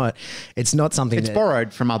so right. it's not something It's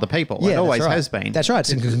borrowed from other people. Yeah, it always that's right. has been. That's right.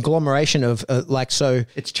 It's a conglomeration of so.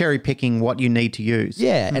 It's cherry picking what you need to use.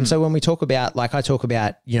 Yeah. And so when we talk about, like I talk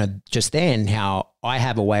about, just then how I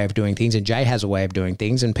have a way of doing things and Jay has a way of doing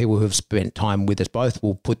things, and people who have spent time with us both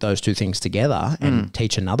will put those two things together and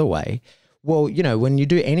teach another way. Well, when you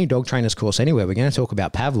do any dog trainer's course anywhere, we're going to talk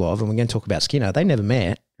about Pavlov and we're going to talk about Skinner. They never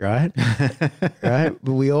met, right? Right.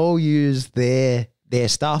 But we all use their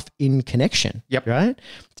stuff in connection. Yep. Right.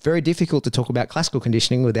 It's very difficult to talk about classical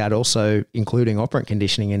conditioning without also including operant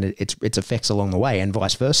conditioning and its effects along the way, and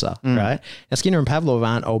vice versa. Right. Now, Skinner and Pavlov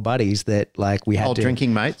aren't old buddies that like we had Old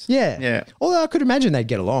drinking mates. Yeah. Yeah. Although I could imagine they'd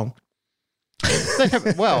get along. They'd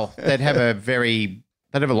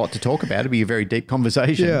have a lot to talk about. It'd be a very deep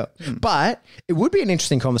conversation. Yeah. But it would be an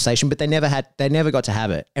interesting conversation, but they never got to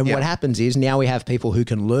have it. And what happens is now we have people who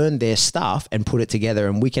can learn their stuff and put it together,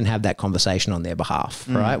 and we can have that conversation on their behalf,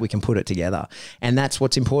 right? We can put it together. And that's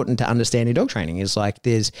what's important to understand in dog training is like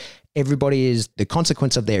everybody is the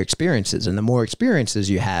consequence of their experiences. And the more experiences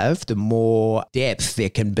you have, the more depth there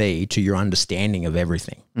can be to your understanding of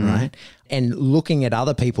everything, right? And looking at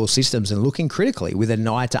other people's systems and looking critically with an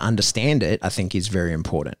eye to understand it, I think is very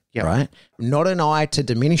important, right? Not an eye to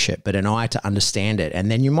diminish it, but an eye to understand it. And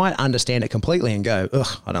then you might understand it completely and go,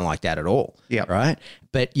 ugh, I don't like that at all, right?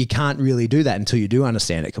 But you can't really do that until you do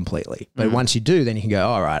understand it completely. But once you do, then you can go,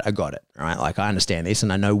 all right, I got it, right? Like I understand this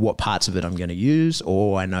and I know what parts of it I'm going to use,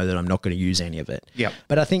 or I know that I'm not going to use any of it.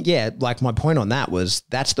 But I think, like my point on that was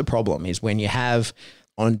that's the problem is when you have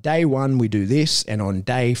on day 1, we do this, and on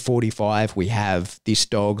day 45, we have this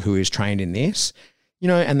dog who is trained in this,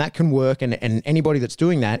 and that can work. And anybody that's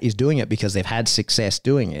doing that is doing it because they've had success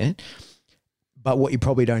doing it. But what you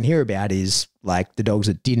probably don't hear about is like the dogs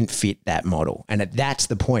that didn't fit that model. And that's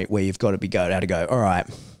the point where you've got to go, all right,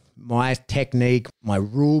 my technique, my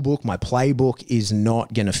rule book, my playbook is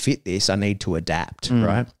not going to fit this. I need to adapt,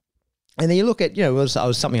 right? And then you look at, it was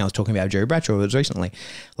something I was talking about with Jerry Bradshaw was recently,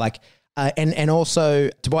 like, and also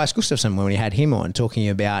Tobias Gustafsson when we had him on talking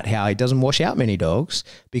about how he doesn't wash out many dogs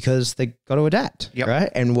because they got to adapt,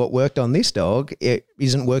 right? And what worked on this dog, it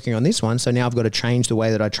isn't working on this one. So now I've got to change the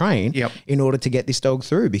way that I train in order to get this dog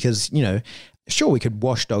through because, sure, we could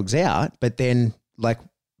wash dogs out, but then like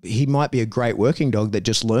he might be a great working dog that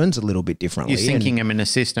just learns a little bit differently. You're sinking him in a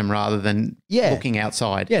system rather than looking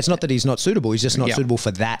outside. Yeah, it's not that he's not suitable. He's just not suitable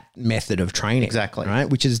for that method of training. Exactly. Right?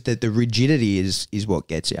 Which is that the rigidity is what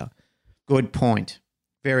gets you. Good point.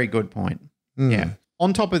 Very good point. Yeah.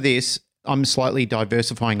 On top of this, I'm slightly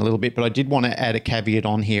diversifying a little bit, but I did want to add a caveat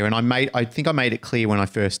on here. And I think I made it clear when I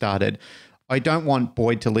first started. I don't want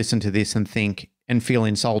Boyd to listen to this and think and feel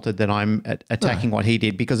insulted that I'm attacking what he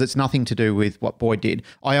did because it's nothing to do with what Boyd did.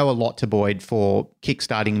 I owe a lot to Boyd for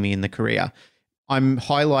kickstarting me in the career. I'm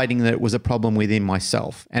highlighting that it was a problem within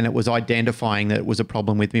myself, and it was identifying that it was a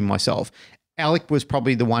problem within myself. Alec was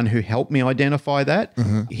probably the one who helped me identify that.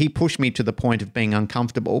 He pushed me to the point of being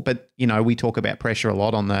uncomfortable. But, we talk about pressure a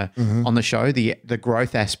lot on the show, the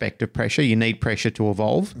growth aspect of pressure. You need pressure to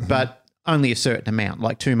evolve, but only a certain amount.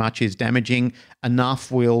 Like too much is damaging.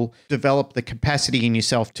 Enough will develop the capacity in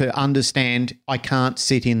yourself to understand I can't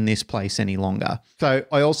sit in this place any longer. So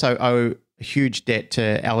I also owe a huge debt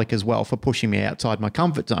to Alec as well for pushing me outside my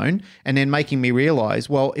comfort zone and then making me realize,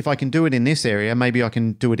 well, if I can do it in this area, maybe I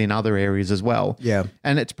can do it in other areas as well. Yeah.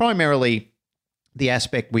 And it's primarily the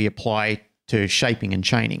aspect we apply to shaping and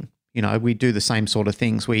chaining. We do the same sort of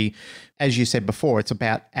things. As you said before, it's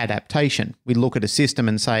about adaptation. We look at a system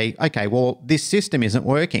and say, okay, well, this system isn't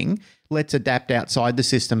working. Let's adapt outside the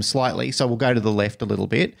system slightly. So we'll go to the left a little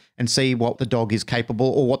bit and see what the dog is capable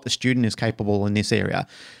or what the student is capable in this area.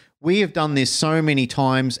 We have done this so many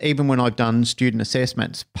times, even when I've done student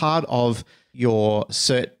assessments. Part of your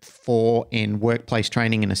Cert 4 in workplace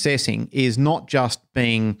training and assessing is not just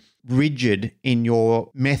being rigid in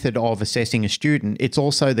your method of assessing a student. It's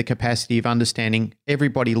also the capacity of understanding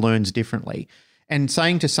everybody learns differently. And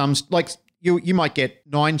saying to some, like you might get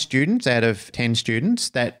 9 students out of 10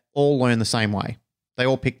 students that all learn the same way. They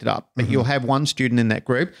all picked it up. But you'll have one student in that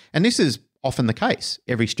group, and this is often the case.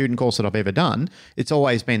 Every student course that I've ever done, it's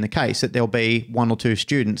always been the case that there'll be 1 or 2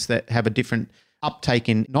 students that have a different uptake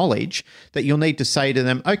in knowledge that you'll need to say to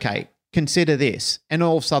them, okay, consider this. And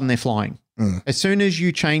all of a sudden they're flying. As soon as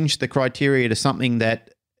you change the criteria to something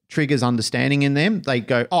that triggers understanding in them, they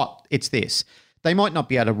go, oh, it's this. They might not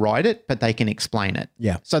be able to write it, but they can explain it.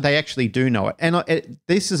 Yeah. So they actually do know it. And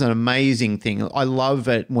this is an amazing thing. I love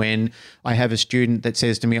it when I have a student that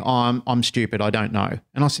says to me, oh, I'm stupid, I don't know.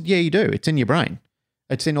 And I said, yeah, you do. It's in your brain.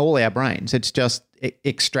 It's in all our brains. It's just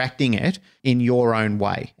extracting it in your own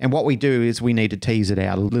way. And what we do is we need to tease it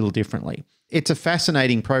out a little differently. It's a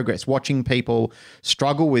fascinating progress watching people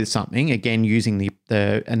struggle with something, again, using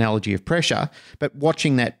the analogy of pressure, but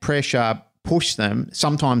watching that pressure push them.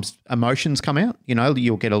 Sometimes emotions come out,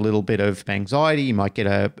 you'll get a little bit of anxiety, you might get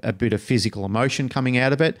a bit of physical emotion coming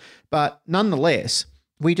out of it, but nonetheless,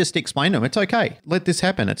 we just explain to them, it's okay. Let this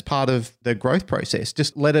happen. It's part of the growth process.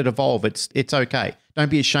 Just let it evolve. It's okay.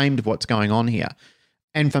 Don't be ashamed of what's going on here.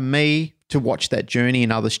 And for me to watch that journey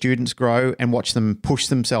and other students grow and watch them push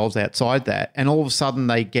themselves outside that, and all of a sudden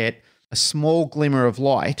they get a small glimmer of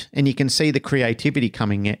light and you can see the creativity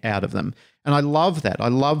coming out of them. And I love that. I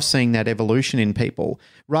love seeing that evolution in people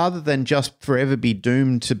rather than just forever be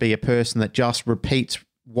doomed to be a person that just repeats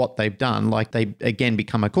what they've done, like they, again,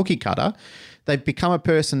 become a cookie cutter. They've become a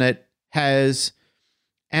person that has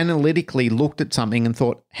analytically looked at something and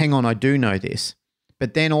thought, hang on, I do know this.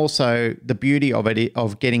 But then also the beauty of it,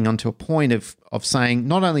 of getting onto a point of saying,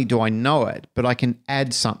 not only do I know it, but I can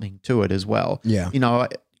add something to it as well. Yeah.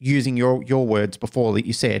 Using your words before that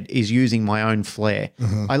you said is using my own flair.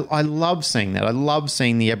 I love seeing that. I love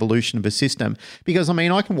seeing the evolution of a system because,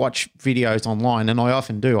 I can watch videos online and I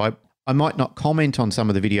often do. I might not comment on some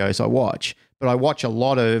of the videos I watch, but I watch a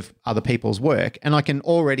lot of other people's work and I can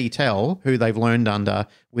already tell who they've learned under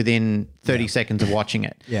within 30 seconds of watching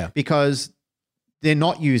it. Yeah. Because they're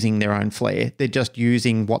not using their own flair. They're just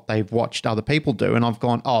using what they've watched other people do. And I've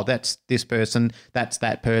gone, oh, that's this person, that's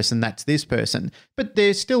that person, that's this person. But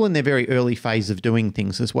they're still in their very early phase of doing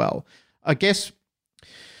things as well. I guess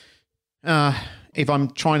if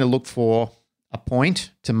I'm trying to look for a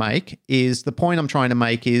point to make, is the point I'm trying to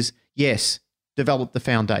make is, yes, develop the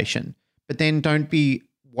foundation, but then don't be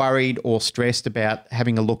worried or stressed about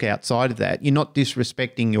having a look outside of that. You're not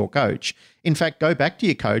disrespecting your coach. In fact, go back to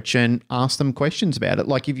your coach and ask them questions about it.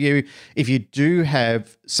 Like if you do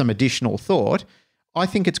have some additional thought, I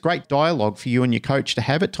think it's great dialogue for you and your coach to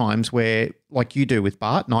have at times where, like you do with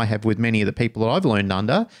Bart and I have with many of the people that I've learned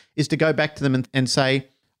under, is to go back to them and say,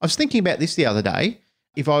 I was thinking about this the other day.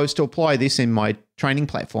 If I was to apply this in my training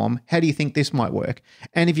platform, how do you think this might work?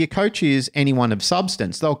 And if your coach is anyone of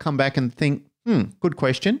substance, they'll come back and think, good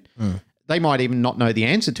question. They might even not know the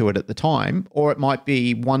answer to it at the time, or it might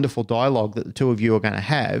be wonderful dialogue that the two of you are going to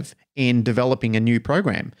have in developing a new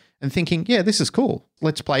program and thinking, yeah, this is cool.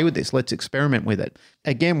 Let's play with this. Let's experiment with it.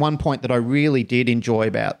 Again, one point that I really did enjoy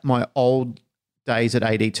about my old days at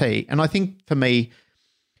ADT, and I think for me,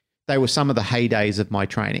 they were some of the heydays of my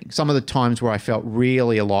training. Some of the times where I felt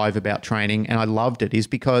really alive about training and I loved it is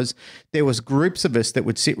because there was groups of us that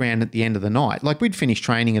would sit around at the end of the night. Like we'd finish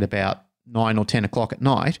training at about 9 or 10 o'clock at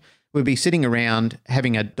night. We'd be sitting around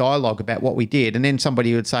having a dialogue about what we did. And then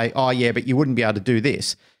somebody would say, oh yeah, but you wouldn't be able to do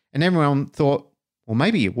this. And everyone thought, well,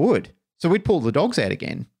 maybe you would. So we'd pull the dogs out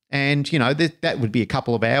again. And, that would be a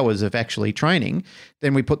couple of hours of actually training.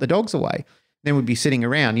 Then we put the dogs away. Then we'd be sitting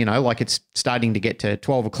around, like it's starting to get to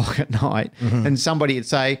 12 o'clock at night. And somebody would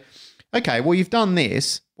say, okay, well, you've done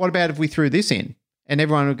this. What about if we threw this in? And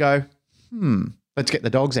everyone would go, let's get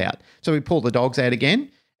the dogs out. So we pull the dogs out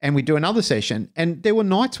again. And we'd do another session. And there were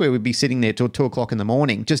nights where we'd be sitting there till 2 o'clock in the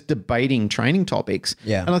morning, just debating training topics.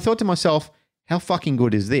 Yeah. And I thought to myself, how fucking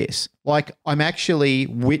good is this? Like I'm actually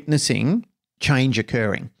witnessing change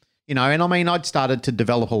occurring, and I'd started to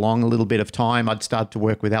develop along a little bit of time. I'd started to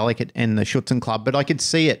work with Alec and the Schutzen Club, but I could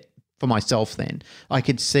see it for myself then. I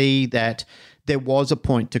could see that there was a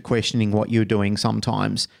point to questioning what you're doing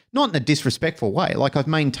sometimes, not in a disrespectful way. Like I've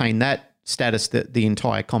maintained that status the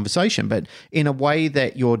entire conversation, but in a way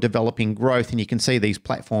that you're developing growth and you can see these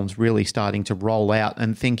platforms really starting to roll out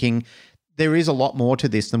and thinking there is a lot more to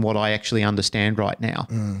this than what I actually understand right now,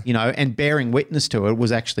 and bearing witness to it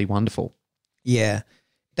was actually wonderful. Yeah.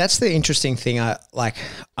 That's the interesting thing. I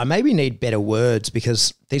maybe need better words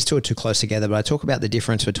because these two are too close together, but I talk about the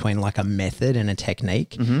difference between like a method and a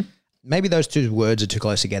technique. Maybe those two words are too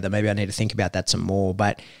close together. Maybe I need to think about that some more,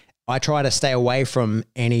 but I try to stay away from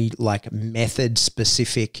any like method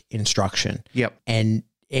specific instruction. Yep. And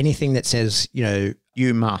anything that says,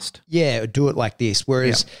 you must. Yeah, do it like this.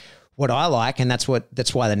 Whereas what I like, and that's why the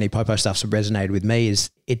Nipopo stuff's resonated with me, is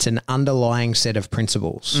it's an underlying set of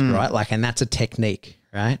principles, right? Like, and that's a technique,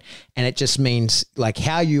 right? And it just means like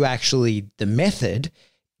how you actually, the method,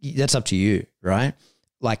 that's up to you, right?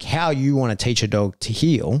 Like how you want to teach a dog to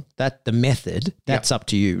heel, that the method, that's up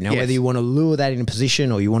to you. Now, whether you want to lure that in a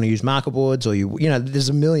position or you want to use marker boards or there's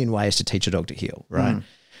a million ways to teach a dog to heel, right?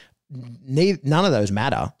 None of those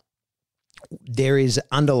matter. There is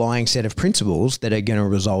underlying set of principles that are going to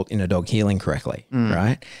result in a dog healing correctly,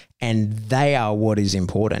 right? And they are what is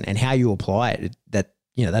important, and how you apply it,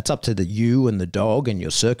 that's up to you and the dog and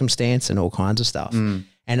your circumstance and all kinds of stuff.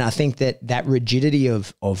 And I think that rigidity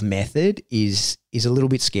of method is a little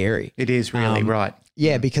bit scary. It is really, right.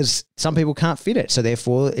 Yeah, because some people can't fit it, so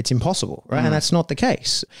therefore it's impossible, right? And that's not the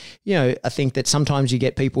case. I think that sometimes you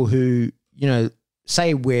get people who,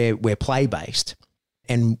 say we're play-based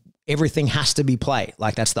and everything has to be play.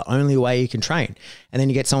 Like that's the only way you can train. And then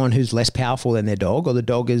you get someone who's less powerful than their dog, or the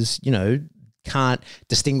dog is, can't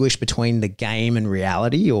distinguish between the game and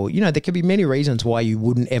reality, or, there could be many reasons why you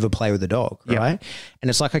wouldn't ever play with a dog, right? And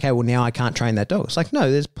it's like, okay, well now I can't train that dog. It's like,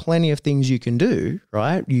 no, there's plenty of things you can do,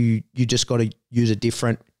 right? You just got to use a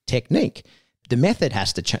different technique. The method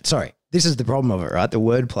has to change. Sorry, this is the problem of it, right? The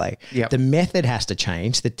wordplay. The method has to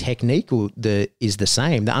change. The technique is the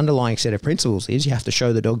same. The underlying set of principles is you have to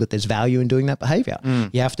show the dog that there's value in doing that behavior.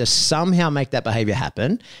 You have to somehow make that behavior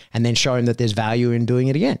happen and then show him that there's value in doing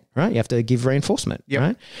it again, right? You have to give reinforcement,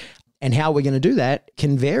 right? And how we're going to do that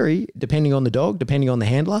can vary depending on the dog, depending on the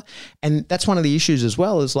handler. And that's one of the issues as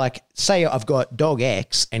well, is like, say I've got dog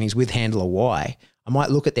X and he's with handler Y. I might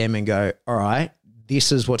look at them and go, all right,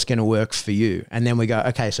 this is what's going to work for you. And then we go,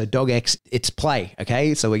 okay, so dog X, it's play.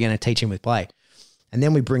 Okay. So we're going to teach him with play. And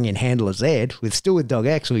then we bring in handler Z still with dog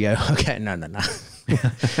X. We go, okay, no.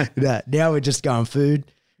 Now we're just going food,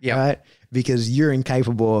 right? Because you're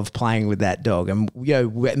incapable of playing with that dog. And,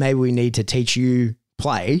 maybe we need to teach you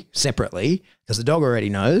play separately because the dog already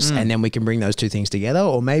knows, and then we can bring those two things together.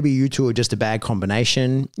 Or maybe you two are just a bad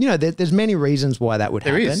combination. There's many reasons why that would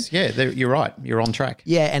happen. There is. Yeah, you're right. You're on track.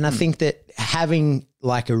 Yeah, and I think that having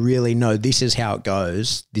like a really, no, this is how it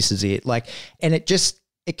goes, this is it. And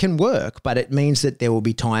it can work, but it means that there will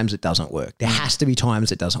be times it doesn't work. There has to be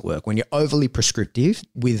times it doesn't work. When you're overly prescriptive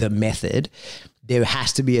with a method, there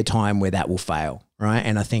has to be a time where that will fail, right?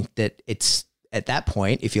 And I think that it's at that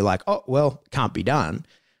point, if you're like, oh, well, can't be done,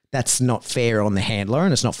 that's not fair on the handler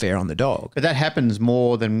and it's not fair on the dog. But that happens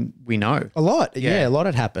more than we know. A lot. Yeah, a lot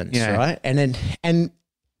it happens, right? And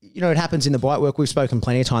it happens in the bite work. We've spoken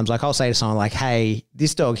plenty of times. Like I'll say to someone like, hey,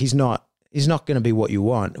 this dog, he's not going to be what you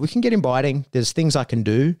want. We can get him biting. There's things I can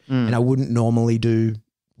do and I wouldn't normally do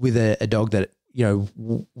with a dog that,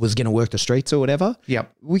 was going to work the streets or whatever.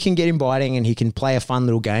 We can get him biting and he can play a fun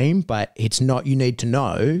little game, but it's not, you need to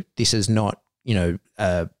know this is not,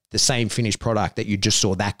 the same finished product that you just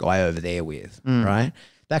saw that guy over there with, right?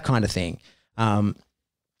 That kind of thing. And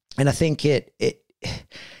I think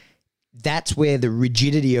that's where the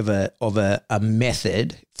rigidity of a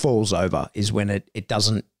method falls over, is when it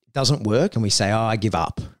doesn't work and we say, oh, I give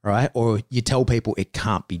up, right? Or you tell people it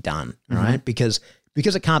can't be done, right? Because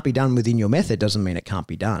it can't be done within your method doesn't mean it can't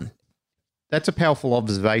be done. That's a powerful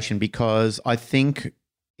observation, because I think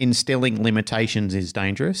instilling limitations is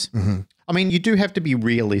dangerous. I mean, you do have to be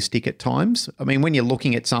realistic at times. I mean, when you're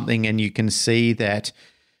looking at something and you can see that,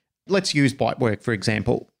 let's use bite work, for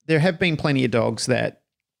example. There have been plenty of dogs that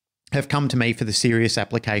have come to me for the serious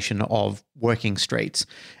application of working streets,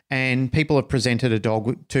 and people have presented a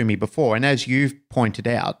dog to me before. And as you've pointed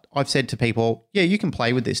out, I've said to people, yeah, you can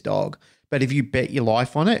play with this dog, but if you bet your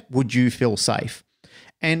life on it, would you feel safe?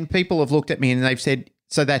 And people have looked at me and they've said,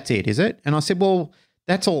 so that's it, is it? And I said, well,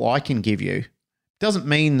 that's all I can give you. Doesn't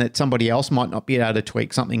mean that somebody else might not be able to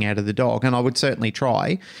tweak something out of the dog, and I would certainly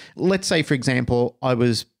try. Let's say, for example, I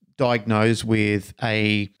was diagnosed with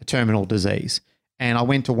a terminal disease, and I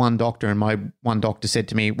went to one doctor, and my one doctor said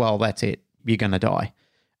to me, well, that's it, you're going to die.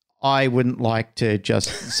 I wouldn't like to just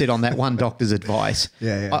sit on that one doctor's advice.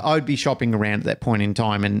 I would be shopping around at that point in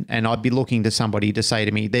time, and I'd be looking to somebody to say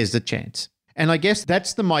to me, there's a chance. And I guess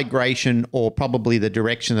that's the migration, or probably the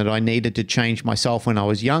direction that I needed to change myself when I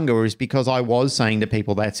was younger, is because I was saying to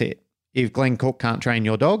people, that's it. If Glenn Cook can't train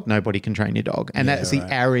your dog, nobody can train your dog. And that's the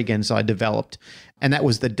arrogance I developed. And that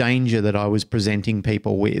was the danger that I was presenting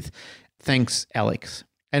people with. Thanks, Alex.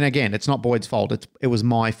 And again, it's not Boyd's fault. It was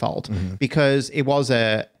my fault, because it was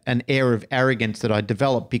an air of arrogance that I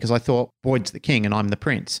developed, because I thought Boyd's the king and I'm the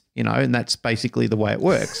prince, and that's basically the way it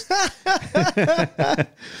works.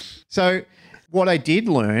 So what I did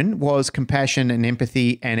learn was compassion and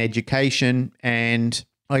empathy and education, and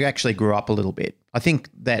I actually grew up a little bit. I think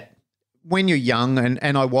that when you're young,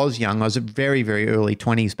 and I was young, I was very, very early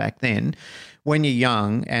 20s back then. When you're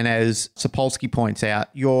young, and as Sapolsky points out,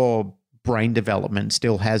 your brain development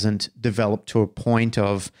still hasn't developed to a point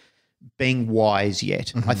of being wise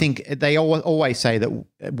yet. I think they always say that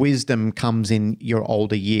wisdom comes in your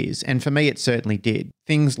older years. And for me, it certainly did.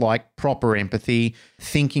 Things like proper empathy,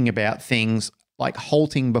 thinking about things, like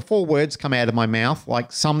halting before words come out of my mouth.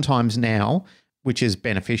 Like sometimes now which is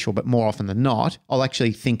beneficial, but more often than not, I'll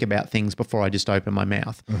actually think about things before I just open my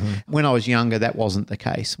mouth. When I was younger, that wasn't the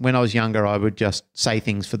case. When I was younger, I would just say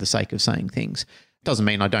things for the sake of saying things. Doesn't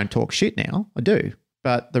mean I don't talk shit now. I do.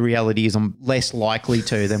 But the reality is I'm less likely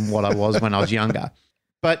to than what I was when I was younger.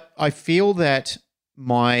 But I feel that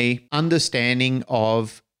my understanding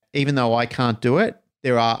of, even though I can't do it,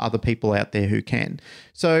 there are other people out there who can.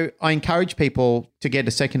 So I encourage people to get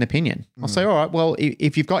a second opinion. I'll say, all right, well,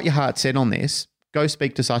 if you've got your heart set on this, go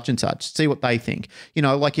speak to such and such, see what they think. You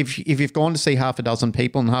know, like if you've gone to see half a dozen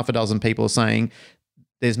people and half a dozen people are saying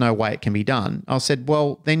there's no way it can be done, I said,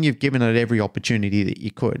 well, then you've given it every opportunity that you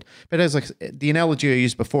could. But as the analogy I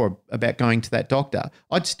used before about going to that doctor,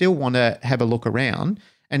 I'd still want to have a look around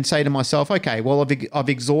and say to myself, okay, well, I've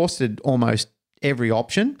exhausted almost every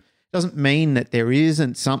option. Doesn't mean that there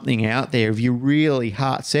isn't something out there if you're really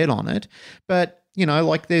heart set on it. But, you know,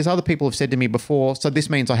 like there's other people have said to me before, so this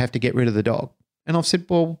means I have to get rid of the dog. And I've said,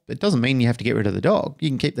 well, it doesn't mean you have to get rid of the dog. You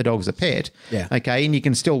can keep the dog as a pet. Yeah. Okay. And you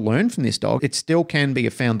can still learn from this dog. It still can be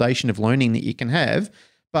a foundation of learning that you can have.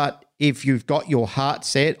 But if you've got your heart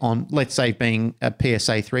set on, let's say, being a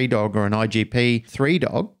PSA 3 dog or an IGP 3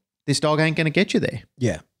 dog, this dog ain't going to get you there.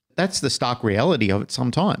 Yeah. That's the stark reality of it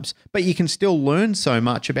sometimes. But you can still learn so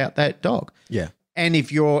much about that dog. Yeah. And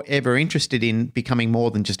if you're ever interested in becoming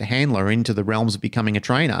more than just a handler into the realms of becoming a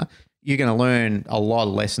trainer, you're going to learn a lot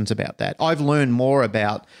of lessons about that. I've learned more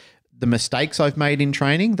about the mistakes I've made in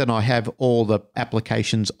training than I have all the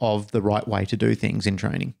applications of the right way to do things in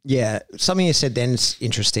training. Yeah. Something you said then is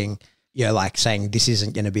interesting. You know, like saying this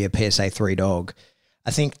isn't going to be a PSA 3 dog.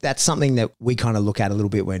 I think that's something that we kind of look at a little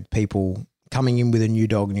bit when people coming in with a new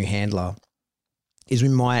dog, new handler, is we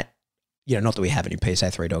might, you know, not that we have any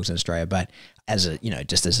PSA 3 dogs in Australia, but as a, you know,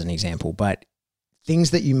 just as an example, but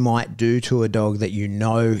things that you might do to a dog that you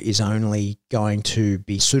know is only going to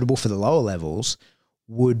be suitable for the lower levels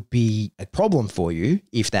would be a problem for you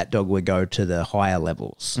if that dog would go to the higher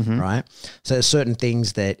levels, right? So there's certain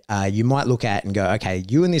things that you might look at and go, okay,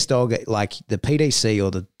 you and this dog, like the PDC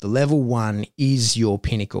or the level 1 is your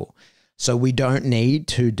pinnacle. So we don't need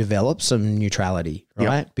to develop some neutrality,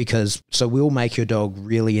 right? Yep. Because so we'll make your dog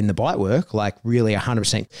really in the bite work, like really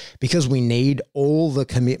 100%, because we need all the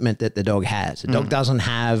commitment that the dog has. The dog doesn't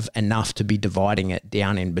have enough to be dividing it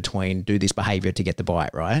down in between, do this behavior to get the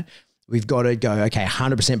bite, right? We've got to go, okay,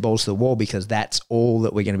 100% balls to the wall because that's all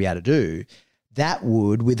that we're going to be able to do. That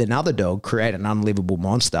would, with another dog, create an unlivable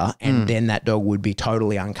monster, and then that dog would be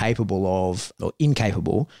totally incapable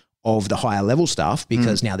of the higher level stuff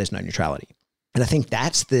because now there's no neutrality. And I think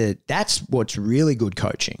that's what's really good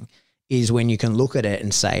coaching is when you can look at it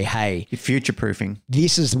and say, hey, you're future-proofing.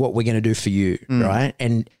 This is what we're going to do for you, right?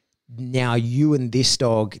 And now you and this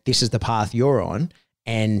dog, this is the path you're on.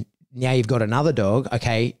 And now you've got another dog.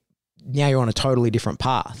 Okay, now you're on a totally different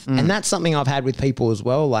path. And that's something I've had with people as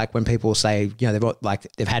well. Like when people say, you know,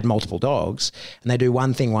 they've had multiple dogs and they do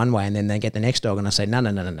one thing one way and then they get the next dog and I say, no,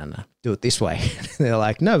 do it this way. They're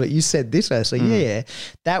like, no, but you said this way. So yeah,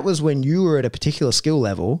 that was when you were at a particular skill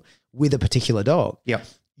level with a particular dog. Yep.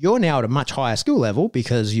 You're now at a much higher skill level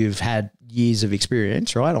because you've had years of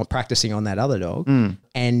experience, right, on practicing on that other dog.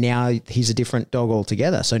 And now he's a different dog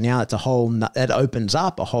altogether. So now it's that opens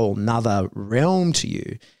up a whole nother realm to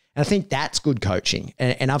you. And I think that's good coaching.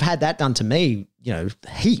 And I've had that done to me, you know,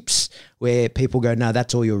 heaps, where people go, no,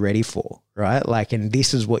 that's all you're ready for, right? Like, and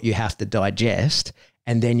this is what you have to digest,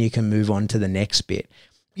 and then you can move on to the next bit.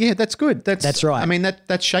 Yeah, that's good. That's right. I mean,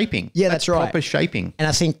 that's shaping. Yeah, that's right. Proper shaping. And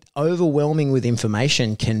I think overwhelming with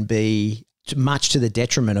information can be much to the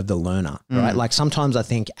detriment of the learner, right? Like sometimes I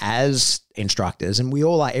think as instructors, and we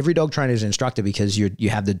all are, every dog trainer is an instructor because you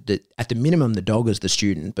have at the minimum, the dog is the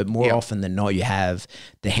student, but more often than not, you have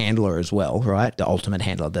the handler as well, right? The ultimate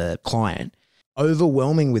handler, the client.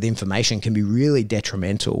 Overwhelming with information can be really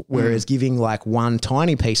detrimental, whereas giving like one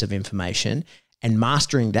tiny piece of information and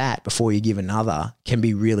mastering that before you give another can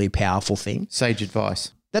be really powerful thing. Sage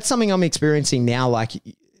advice. That's something I'm experiencing now, like,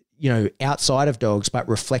 you know, outside of dogs, but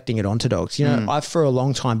reflecting it onto dogs. You know, I've for a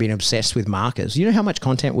long time been obsessed with markers. You know how much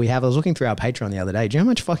content we have? I was looking through our Patreon the other day. Do you know how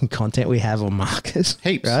much fucking content we have on markers?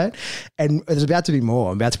 Heaps. Right? And there's about to be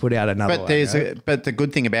more. I'm about to put out another one. But the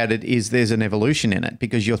good thing about it is there's an evolution in it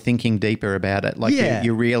because you're thinking deeper about it. Like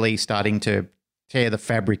you're really starting to tear the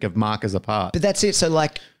fabric of markers apart. But that's it. So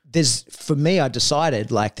like for me, I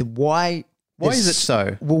decided like why is it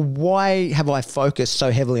so? Well, why have I focused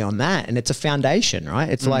so heavily on that? And it's a foundation, right?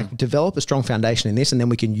 It's like develop a strong foundation in this and then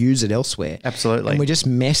we can use it elsewhere. Absolutely. And we're just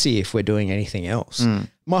messy if we're doing anything else.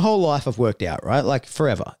 My whole life I've worked out, right? Like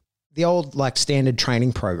forever. The old like standard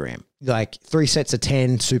training program. like 3 sets of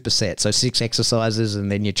 10 supersets, so 6 exercises,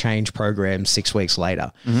 and then you change programs 6 weeks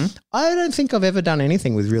later. I don't think I've ever done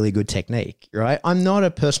anything with really good technique, right? I'm not a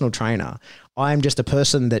personal trainer. I'm just a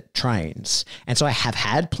person that trains. And so I have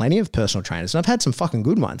had plenty of personal trainers, and I've had some fucking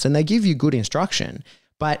good ones, and they give you good instruction.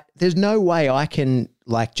 But there's no way I can,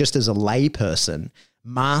 like, just as a lay person,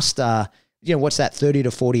 master, what's that, 30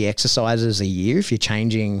 to 40 exercises a year if you're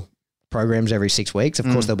changing programs every 6 weeks. Of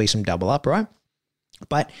course, there'll be some double up, right?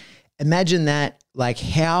 But imagine that, like,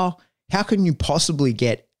 how can you possibly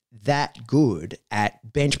get that good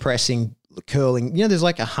at bench pressing, curling? There's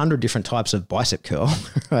like 100 different types of bicep curl,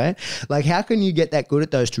 right? Like, how can you get that good at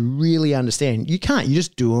those to really understand? You can't. You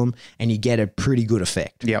just do them and you get a pretty good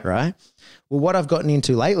effect, right? Well, what I've gotten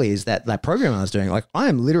into lately is that program I was doing, like, I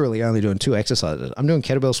am literally only doing 2 exercises. I'm doing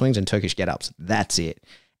kettlebell swings and Turkish get-ups. That's it.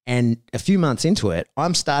 And a few months into it,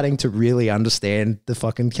 I'm starting to really understand the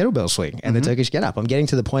fucking kettlebell swing and the Turkish get up. I'm getting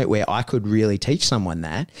to the point where I could really teach someone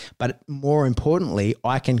that, but more importantly,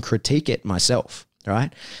 I can critique it myself,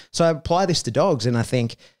 right? So I apply this to dogs, and I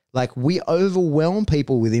think, like, we overwhelm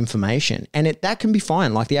people with information, and that can be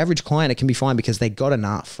fine. Like, the average client, it can be fine because they got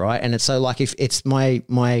enough, right? And it's so, like, if it's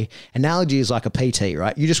my analogy is like a PT,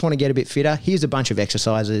 right? You just want to get a bit fitter. Here's a bunch of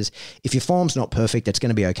exercises. If your form's not perfect, it's going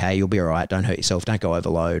to be okay. You'll be all right. Don't hurt yourself. Don't go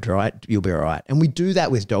overload, right? You'll be all right. And we do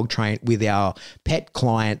that with with our pet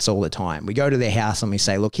clients all the time. We go to their house and we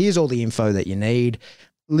say, look, here's all the info that you need.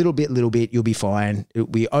 Little bit, you'll be fine.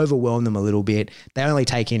 We overwhelm them a little bit. They only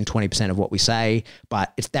take in 20% of what we say,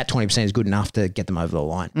 but it's that 20% is good enough to get them over the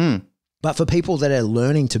line. But for people that are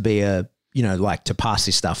learning to be to pass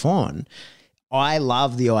this stuff on, I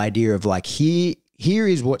love the idea of, like, here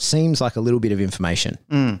is what seems like a little bit of information,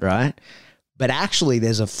 right? But actually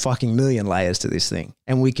there's a fucking million layers to this thing,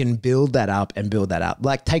 and we can build that up and build that up.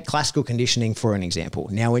 Like, take classical conditioning for an example.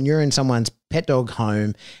 Now, when you're in someone's pet dog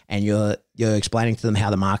home and you're explaining to them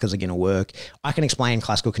how the markers are going to work, I can explain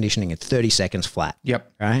classical conditioning in 30 seconds flat.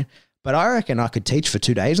 Yep. Right. But I reckon I could teach for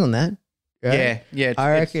 2 days on that. Right? Yeah.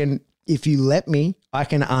 I reckon if you let me, I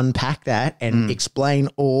can unpack that and explain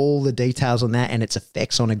all the details on that and its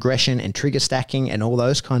effects on aggression and trigger stacking and all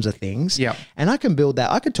those kinds of things. Yeah. And I can build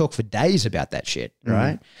that. I could talk for days about that shit,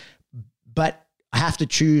 right? But I have to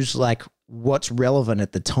choose, like, what's relevant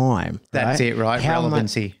at the time. That's it, right?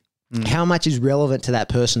 Relevancy. How much is relevant to that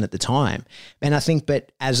person at the time? And I think,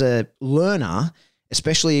 but as a learner,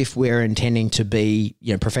 especially if we're intending to be,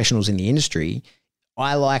 professionals in the industry,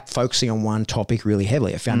 I like focusing on one topic really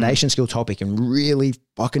heavily, a foundation skill topic, and really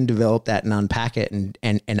fucking develop that and unpack it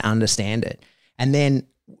and understand it. And then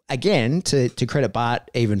again, to credit Bart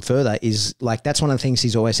even further, is like, that's one of the things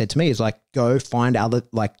he's always said to me is, like, go find other,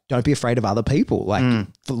 like, don't be afraid of other people, like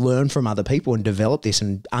learn from other people and develop this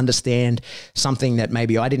and understand something that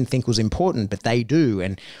maybe I didn't think was important, but they do.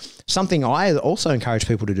 And something I also encourage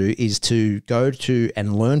people to do is to go to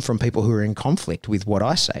and learn from people who are in conflict with what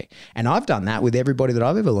I say. And I've done that with everybody that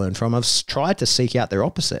I've ever learned from. I've tried to seek out their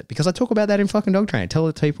opposite, because I talk about that in fucking dog training. Tell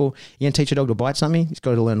the people, you're going to teach a dog to bite something, he's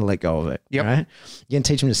got to learn to let go of it, right? You're going to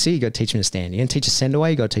teach him to sit, you got to teach him to stand. You're going to teach a send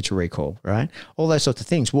away, you got to teach a recall, right? All those sorts of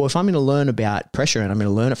things. Well, if I'm going to learn about pressure and I'm going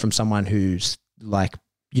to learn it from someone who's, like,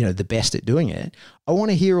 the best at doing it, I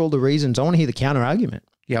want to hear all the reasons. I want to hear the counter argument.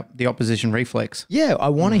 Yep, the opposition reflex. Yeah, I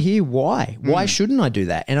want to hear why. Why shouldn't I do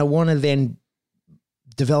that? And I want to then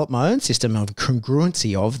develop my own system of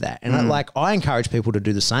congruency of that. And I encourage people to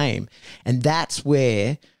do the same. And that's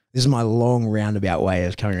where, this is my long roundabout way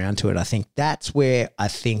of coming around to it, I think that's where I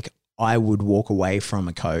think I would walk away from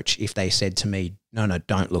a coach if they said to me, no,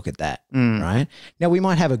 don't look at that, right? Now, we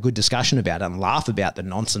might have a good discussion about it and laugh about the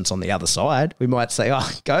nonsense on the other side. We might say,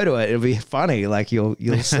 oh, go to it. It'll be funny. Like, you'll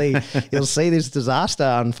see this disaster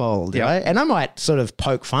unfold, right? And I might sort of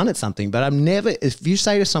poke fun at something, but I'm never, if you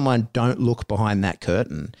say to someone, don't look behind that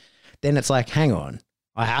curtain, then it's like, hang on,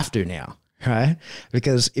 I have to now. Right?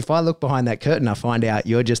 Because if I look behind that curtain, I find out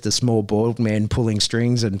you're just a small bald man pulling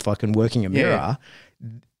strings and fucking working a mirror.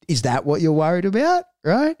 Is that what you're worried about?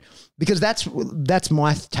 Right? Because that's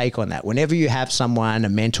my take on that. Whenever you have someone, a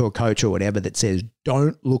mentor, coach or whatever, that says,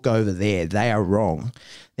 don't look over there, they are wrong,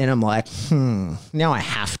 then I'm like, now I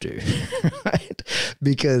have to, right?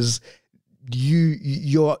 Because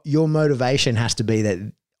your motivation has to be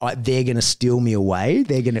that they're going to steal me away.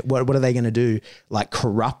 They're going to, what are they going to do? Like,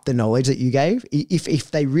 corrupt the knowledge that you gave? If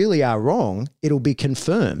they really are wrong, it'll be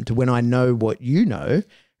confirmed when I know what you know.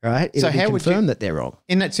 Right? It'll be confirmed that they're wrong.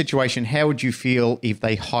 In that situation, how would you feel if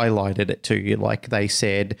they highlighted it to you? Like, they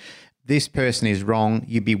said, this person is wrong,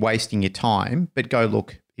 you'd be wasting your time, but go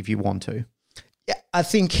look if you want to. Yeah, I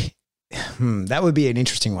think that would be an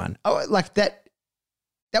interesting one. Oh, like that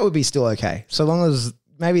would be still okay. So long as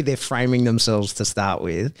maybe they're framing themselves to start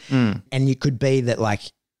with. And it could be that like,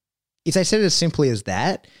 if they said it as simply as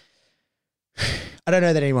that, I don't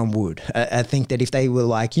know that anyone would. I think that if they were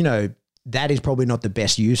like, you know, that is probably not the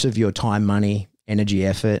best use of your time, money, energy,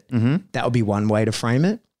 effort, that would be one way to frame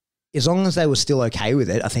it. As long as they were still okay with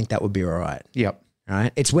it, I think that would be all right. Yep.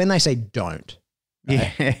 Right? It's when they say don't.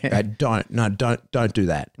 Right? Yeah. Don't do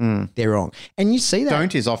that. They're wrong. And you see that.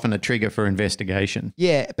 Don't is often a trigger for investigation.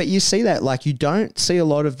 Yeah, but you see that, like, you don't see a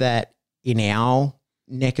lot of that in our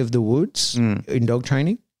neck of the woods in dog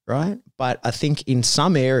training, right? But I think in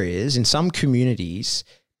some areas, in some communities,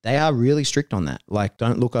 they are really strict on that. Like,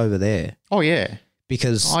 don't look over there. Oh, yeah.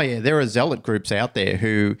 Because there are zealot groups out there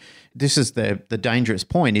who, this is the dangerous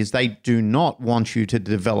point, is they do not want you to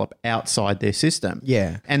develop outside their system.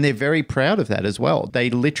 Yeah. And they're very proud of that as well. They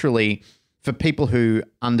literally, for people who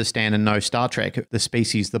understand and know Star Trek, the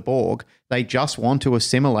species, the Borg, they just want to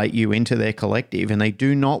assimilate you into their collective, and they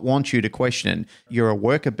do not want you to question. You're a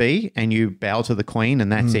worker bee and you bow to the queen and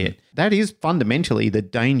that's it. That is fundamentally the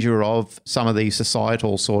danger of some of these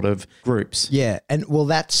societal sort of groups. Yeah. And well,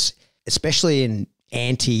 that's especially in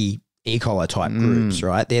anti-e-collar type groups,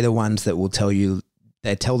 right? They're the ones that will tell you,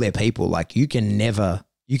 they tell their people, like, you can never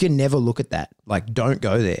look at that. Like, don't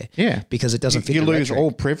go there. Yeah. Because it doesn't fit You the lose metric.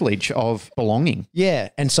 all privilege of belonging. Yeah.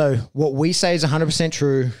 And so what we say is 100%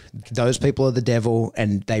 true. Those people are the devil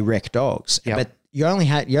and they wreck dogs. Yep. But you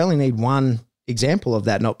only need one example of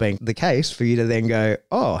that not being the case for you to then go,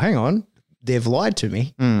 oh, hang on, they've lied to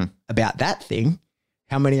me about that thing.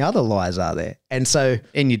 How many other lies are there? And so,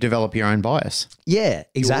 And you develop your own bias. yeah,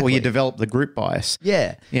 exactly. Or you develop the group bias.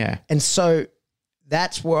 Yeah. Yeah. And so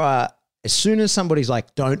that's where as soon as somebody's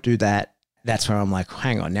like, don't do that, that's where I'm like,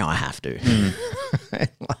 hang on, now I have to.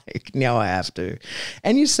 Like, now I have to.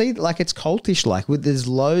 And you see, like, it's cultish. Like, there's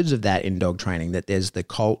loads of that in dog training, that there's the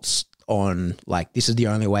cults on, like, this is the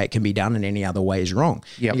only way it can be done and any other way is wrong.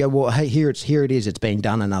 Yep. You go, well, hey, here it is. It's being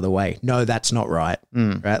done another way. No, that's not right.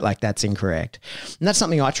 Right? Like, that's incorrect. And that's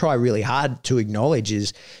something I try really hard to acknowledge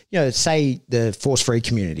is, you know, say the force-free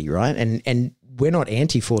community, right? And we're not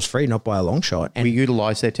anti-force-free, not by a long shot. And We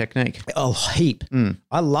utilize their technique. a heap.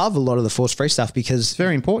 I love a lot of the force-free stuff because It's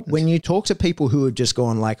very important. when you talk to people who have just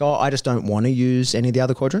gone like, oh, I just don't want to use any of the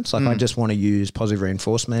other quadrants. Like, I just want to use positive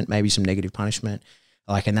reinforcement, maybe some negative punishment.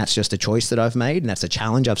 Like, and that's just a choice that I've made, and that's a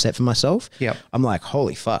challenge I've set for myself. Yep. I'm like,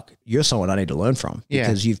 holy fuck, you're someone I need to learn from Yeah.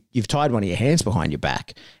 because you've tied one of your hands behind your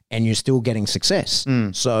back and you're still getting success.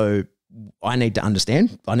 So I need to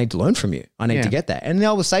understand. I need to learn from you. I need to get that. And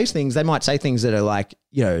they'll say things. They might say things that are like,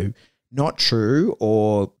 you know, not true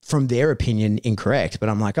or from their opinion incorrect. But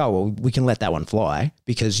I'm like, oh, well, we can let that one fly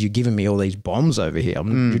because you're giving me all these bombs over here.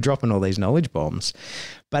 You're dropping all these knowledge bombs.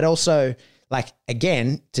 But also, like,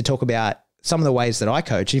 again, to talk about some of the ways that I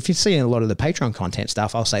coach, if you're seeing a lot of the Patreon content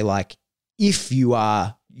stuff, I'll say, like, if you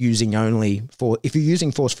are using if you're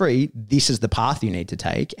using force free, this is the path you need to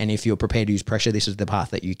take. And if you're prepared to use pressure, this is the path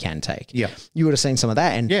that you can take. Yeah. You would have seen some of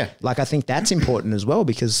that. And like, I think that's important as well,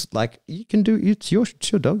 because like, you can do, it's your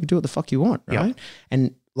dog. You do what the fuck you want. Right. Yeah.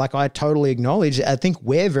 And like, I totally acknowledge, I think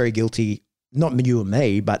we're very guilty, not you and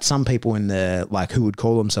me, but some people in the, like, who would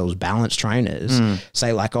call themselves balanced trainers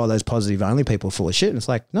say like, oh, those positive only people are full of shit. And it's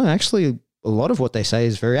like, no, actually, a lot of what they say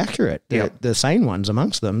is very accurate. The sane ones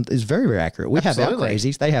amongst them is very, very accurate. We have our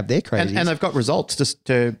crazies. They have their crazies. And they've got results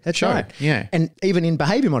to That's show. right. Yeah. And even in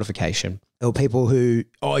behavior modification, there are people who,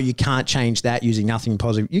 oh, you can't change that using nothing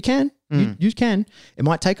positive. You can. You can. It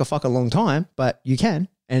might take a fucking long time, but you can.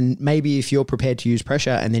 And maybe if you're prepared to use pressure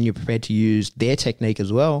and then you're prepared to use their technique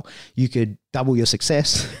as well, you could double your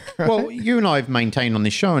success. Right? Well, you and I have maintained on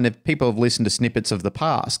this show, and if people have listened to snippets of the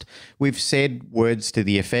past, we've said words to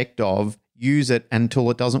the effect of, use it until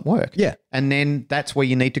it doesn't work. Yeah. And then that's where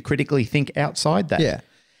you need to critically think outside that. Yeah.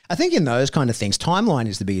 I think in those kind of things, timeline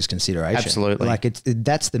is the biggest consideration. Absolutely. Like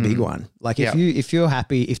that's the big one. Like if you're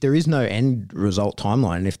happy, if there is no end result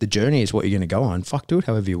timeline, and if the journey is what you're going to go on, fuck, do it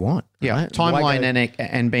however you want. Yeah. Right? Timeline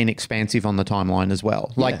and being expansive on the timeline as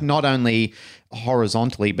well. Like not only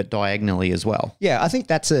horizontally, but diagonally as well. Yeah. I think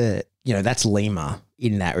that's that's Lima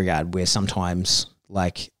in that regard, where sometimes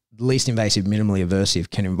like least invasive, minimally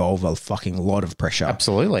aversive can involve a fucking lot of pressure.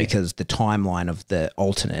 Absolutely. Because the timeline of the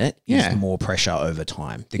alternate is more pressure over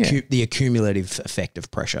time. The accumulative effect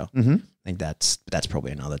of pressure. I think that's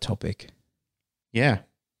probably another topic. Yeah.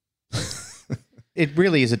 It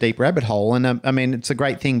really is a deep rabbit hole. And I mean, it's a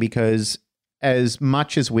great thing because as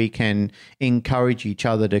much as we can encourage each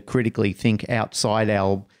other to critically think outside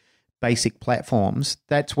our basic platforms,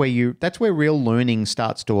 that's where real learning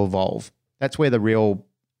starts to evolve. That's where the real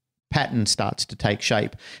pattern starts to take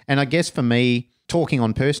shape. And I guess for me, talking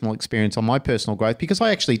on personal experience, on my personal growth, because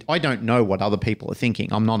I don't know what other people are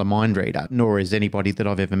thinking. I'm not a mind reader, nor is anybody that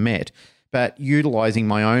I've ever met. But utilizing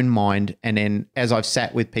my own mind, and then as I've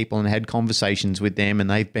sat with people and had conversations with them, and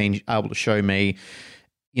they've been able to show me,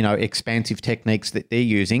 expansive techniques that they're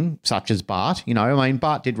using, such as Bart.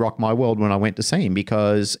 Bart did rock my world when I went to see him,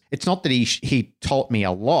 because it's not that he taught me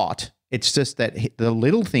a lot. It's just that the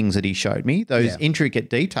little things that he showed me, those intricate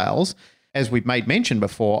details, as we've made mention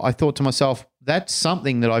before, I thought to myself, that's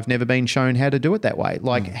something that I've never been shown how to do it that way,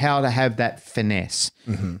 like how to have that finesse.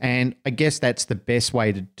 Mm-hmm. And I guess that's the best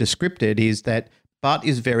way to describe it, is that Bart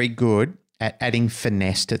is very good at adding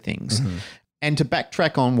finesse to things. Mm-hmm. And to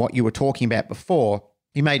backtrack on what you were talking about before,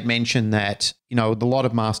 you made mention that, a lot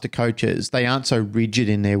of master coaches, they aren't so rigid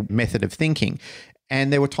in their method of thinking.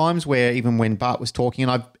 And there were times where even when Bart was talking,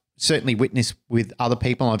 and I've certainly witnessed with other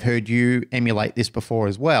people, and I've heard you emulate this before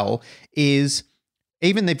as well, is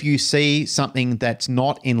even if you see something that's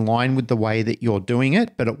not in line with the way that you're doing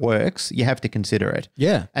it, but it works, you have to consider it.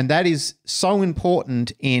 Yeah. And that is so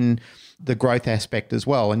important in the growth aspect as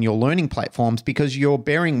well, and your learning platforms, because you're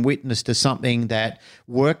bearing witness to something that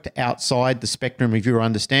worked outside the spectrum of your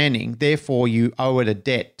understanding. Therefore, you owe it a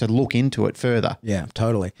debt to look into it further. Yeah,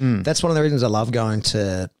 totally. That's one of the reasons I love going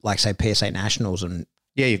to, like, say, PSA Nationals. And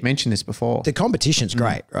yeah, you've mentioned this before. The competition's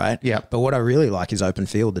great, right? Yeah. But what I really like is open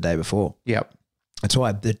field the day before. Yep. That's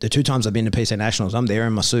why the 2 times I've been to PSA Nationals, I'm there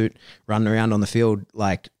in my suit, running around on the field,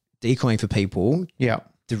 like decoying for people. Yeah.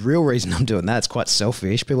 The real reason I'm doing that, it's quite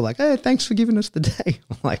selfish. People are like, hey, thanks for giving us the day.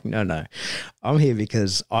 I'm like, no. I'm here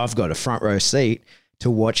because I've got a front row seat to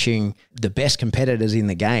watching the best competitors in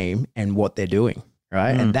the game and what they're doing,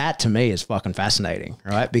 right? And that to me is fucking fascinating,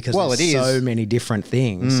 right? Because there's so many different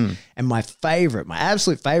things. And my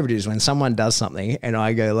absolute favorite is when someone does something and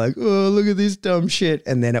I go like, oh, look at this dumb shit.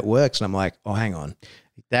 And then it works. And I'm like, oh, hang on.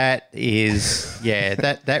 That is,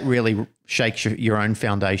 that really shakes your own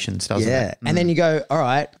foundations, doesn't it? Yeah. And then you go, all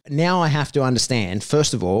right, now I have to understand,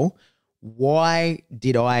 first of all, why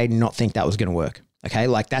did I not think that was going to work? Okay.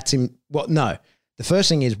 Like no. The first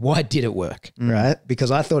thing is, why did it work? Right?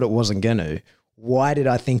 Because I thought it wasn't going to. Why did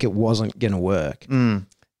I think it wasn't going to work?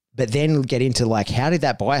 But then get into like, how did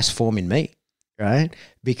that bias form in me? Right?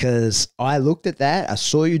 Because I looked at that, I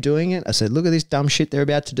saw you doing it. I said, look at this dumb shit they're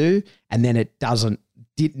about to do. And then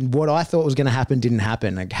what I thought was going to happen didn't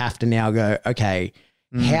happen. I have to now go, okay,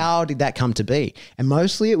 how did that come to be? And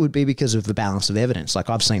mostly it would be because of the balance of evidence. Like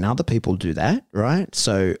I've seen other people do that, right?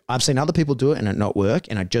 So I've seen other people do it and it not work.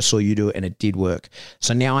 And I just saw you do it and it did work.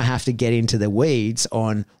 So now I have to get into the weeds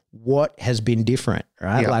on what has been different,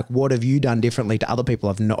 right? Like what have you done differently to other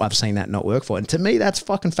people I've seen that not work for? And to me, that's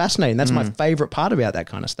fucking fascinating. That's my favorite part about that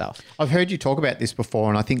kind of stuff. I've heard you talk about this before,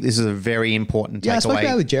 and I think this is a very important takeaway. Yeah, I spoke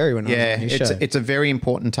about it with Jerry when I was on his show. It's a very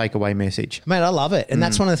important takeaway message. Mate, I love it. And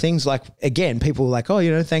that's one of the things, like, again, people were like,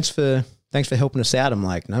 oh, thanks for helping us out. I'm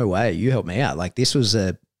like, no way, you helped me out. Like this was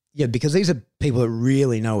because these are people that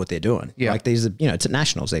really know what they're doing. Yeah. Like these are, it's at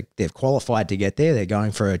nationals. They've qualified to get there. They're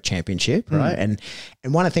going for a championship, right? And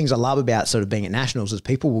one of the things I love about sort of being at nationals is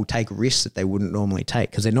people will take risks that they wouldn't normally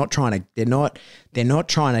take because they're not trying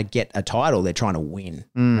to get a title. They're trying to win,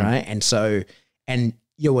 right? And so,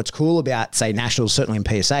 what's cool about say nationals, certainly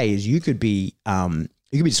in PSA, is you could be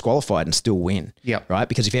disqualified and still win. Yep. Right?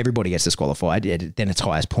 Because if everybody gets disqualified, then it's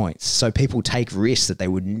highest points. So people take risks that they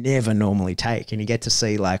would never normally take. And you get to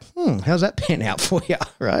see like, how's that pan out for you?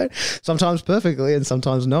 Right? Sometimes perfectly and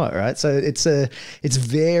sometimes not. Right? So it's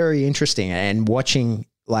very interesting, and watching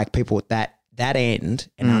like people at that end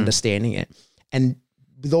and understanding it. And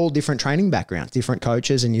with all different training backgrounds, different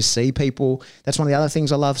coaches, and you see people. That's one of the other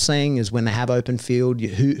things I love seeing is when they have open field,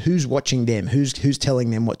 who's watching them, who's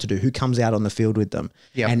telling them what to do, who comes out on the field with them,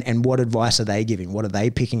 and what advice are they giving, what are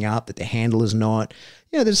they picking up that their handler's not.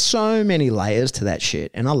 There's so many layers to that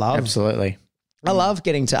shit, and I love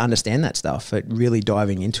getting to understand that stuff, really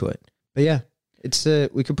diving into it. But yeah, it's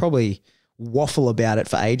we could probably waffle about it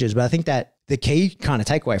for ages, but I think that the key kind of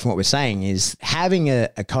takeaway from what we're saying is having a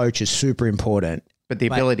coach is super important. But the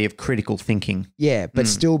ability of critical thinking. Yeah, but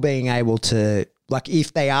still being able to, like,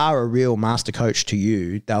 if they are a real master coach to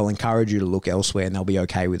you, they'll encourage you to look elsewhere and they'll be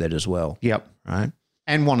okay with it as well. Yep. Right?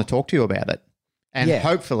 And want to talk to you about it. And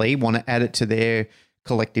hopefully want to add it to their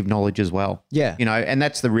collective knowledge as well. Yeah. And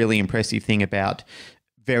that's the really impressive thing about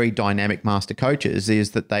very dynamic master coaches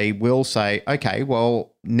is that they will say, okay,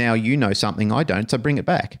 well, now you know something I don't, so bring it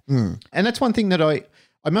back. And that's one thing that I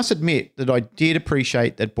must admit that I did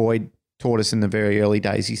appreciate that Boyd taught us in the very early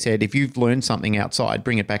days. He said, if you've learned something outside,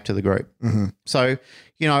 bring it back to the group. So,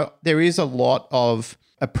 there is a lot of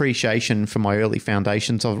appreciation for my early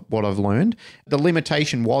foundations of what I've learned. The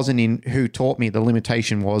limitation wasn't in who taught me, the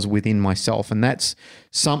limitation was within myself. And that's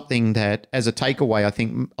something that, as a takeaway, I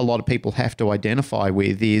think a lot of people have to identify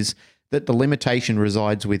with, is that the limitation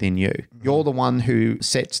resides within you. You're the one who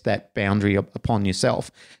sets that boundary upon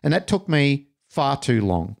yourself. And that took me far too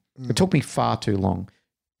long. It took me far too long.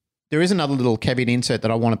 There is another little caveat insert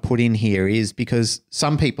that I want to put in here, is because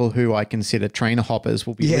some people who I consider trainer hoppers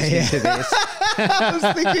will be listening to this. I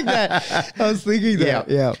was thinking that.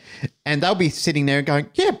 Yeah. And they'll be sitting there going,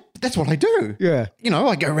 yeah, that's what I do. Yeah. You know,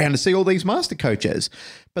 I go around to see all these master coaches.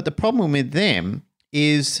 But the problem with them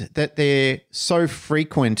is that they're so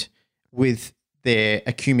frequent with their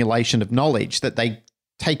accumulation of knowledge that they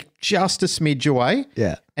take just a smidge away,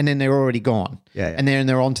 and then they're already gone. And then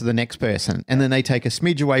they're on to the next person. And then they take a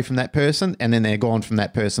smidge away from that person, and then they're gone from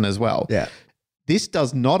that person as well. This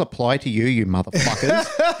does not apply to you, you motherfuckers.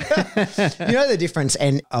 You know the difference,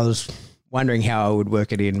 and I was wondering how I would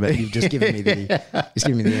work it in, but you've just given me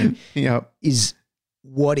the end. Is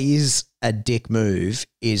what is a dick move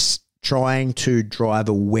is trying to drive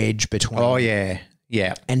a wedge between. Oh, yeah.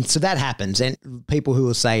 Yeah. And so that happens. And people who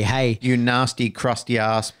will say, hey, you nasty, crusty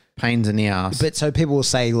ass, pains in the ass. But so people will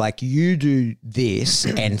say, like, you do this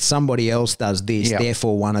and somebody else does this,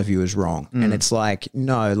 therefore one of you is wrong. And it's like,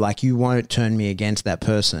 no, like, you won't turn me against that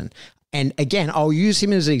person. And again, I'll use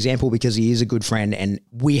him as an example because he is a good friend and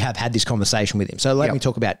we have had this conversation with him. So let me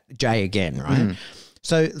talk about Jay again, right?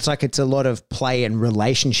 So it's like it's a lot of play and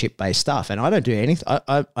relationship-based stuff. And I don't do anything.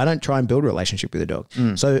 I don't try and build a relationship with a dog.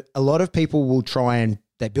 So a lot of people will try and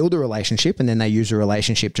they build a relationship and then they use a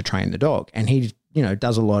relationship to train the dog. And he, you know,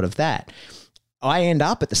 does a lot of that. I end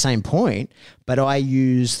up at the same point, but I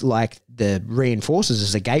use like the reinforcers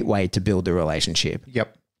as a gateway to build the relationship.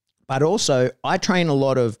 But also I train a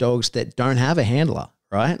lot of dogs that don't have a handler.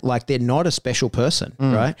 Right? Like they're not a special person,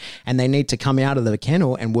 right? And they need to come out of the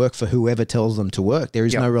kennel and work for whoever tells them to work. There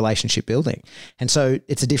is no relationship building. And so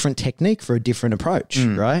it's a different technique for a different approach,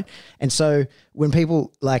 right? And so when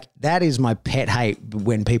people like, that is my pet hate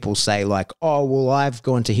when people say like, oh, well, I've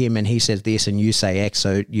gone to him and he says this and you say X,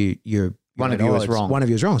 so you're one of you is wrong. One of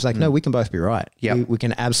you is wrong. It's like, no, we can both be right. We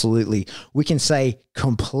can absolutely, we can say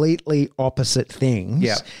completely opposite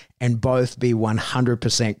things and both be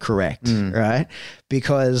 100% correct, right?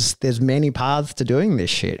 Because there's many paths to doing this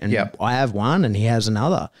shit. And I have one and he has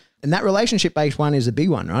another. And that relationship-based one is a big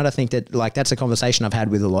one, right? I think that like that's a conversation I've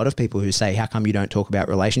had with a lot of people who say, how come you don't talk about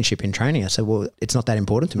relationship in training? I said, well, it's not that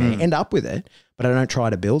important to me. I end up with it, but I don't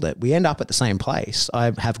try to build it. We end up at the same place.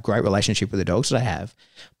 I have a great relationship with the dogs that I have,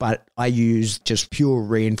 but I use just pure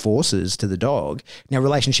reinforcers to the dog. Now,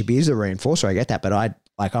 relationship is a reinforcer. I get that, but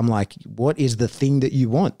I'm like, what is the thing that you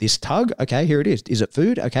want? This tug? Okay, here it is. Is it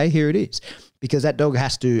food? Okay, here it is. Because that dog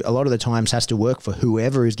has to, a lot of the times has to work for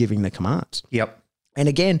whoever is giving the commands. And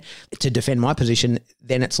again, to defend my position,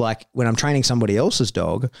 then it's like when I'm training somebody else's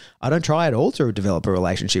dog, I don't try at all to develop a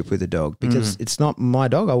relationship with the dog because it's not my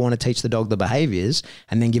dog. I want to teach the dog the behaviors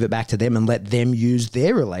and then give it back to them and let them use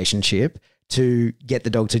their relationship to get the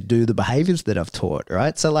dog to do the behaviors that I've taught,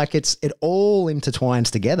 right? So like it all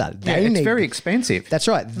intertwines together. It's very expensive. That's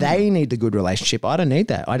right. They need the good relationship. I don't need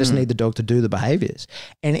that. I just need the dog to do the behaviors.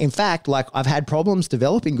 And in fact, like I've had problems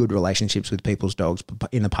developing good relationships with people's dogs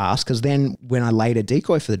in the past because then when I laid a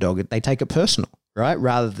decoy for the dog, they take it personal. Right.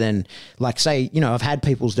 Rather than like, say, you know, I've had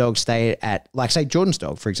people's dogs stay at, like, say, Jordan's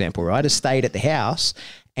dog, for example, right, has stayed at the house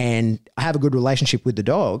and I have a good relationship with the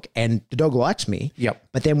dog and the dog likes me.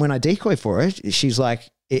 But then when I decoy for it, she's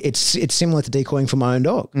like, it's similar to decoying for my own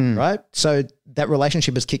dog. Right. So that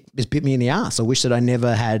relationship has bit me in the ass. I wish that I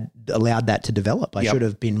never had allowed that to develop. I should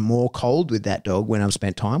have been more cold with that dog when I've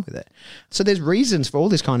spent time with it. So there's reasons for all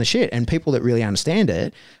this kind of shit and people that really understand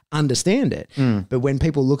it. But when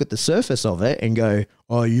people look at the surface of it and go,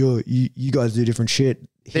 oh, you guys do different shit.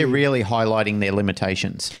 They're really highlighting their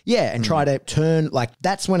limitations. Yeah, and try to turn, like,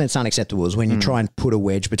 that's when it's unacceptable is when you try and put a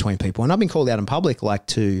wedge between people. And I've been called out in public, like,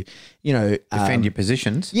 to, you know. Defend your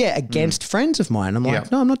positions. Yeah, against friends of mine. I'm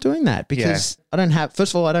like, no, I'm not doing that because I don't have,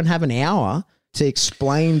 first of all, I don't have an hour to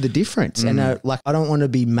explain the difference. And I don't want to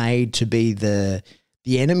be made to be the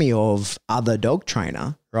enemy of other dog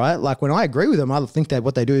trainer, right? Like when I agree with them, I think that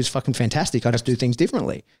what they do is fucking fantastic. I just do things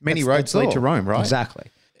differently. Many roads lead to Rome, right? Exactly.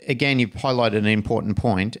 Again, you've highlighted an important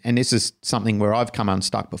point, and this is something where I've come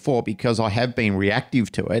unstuck before because I have been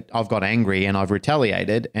reactive to it. I've got angry and I've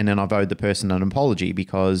retaliated, and then I've owed the person an apology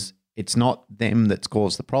because it's not them that's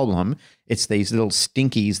caused the problem. It's these little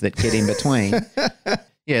stinkies that get in between.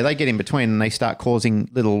 Yeah, they get in between and they start causing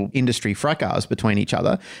little industry fracas between each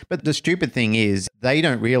other. But the stupid thing is they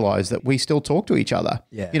don't realize that we still talk to each other.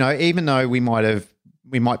 Yeah. You know, even though we might have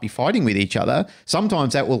we might be fighting with each other,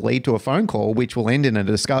 sometimes that will lead to a phone call, which will end in a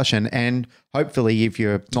discussion. And hopefully, if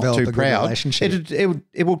you're not Develop too a good proud, relationship.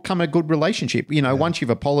 it will come a good relationship. You know, once you've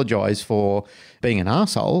apologized for being an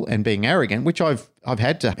asshole and being arrogant, which I've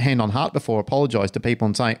had to hand on heart before apologize to people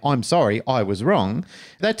and say, I'm sorry, I was wrong.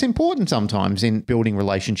 That's important sometimes in building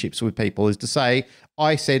relationships with people, is to say,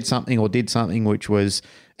 I said something or did something which was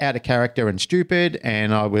out of character and stupid,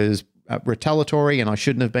 and I was retaliatory and I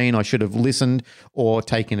shouldn't have been. I should have listened or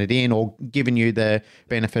taken it in or given you the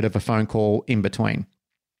benefit of a phone call in between.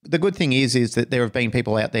 The good thing is that there have been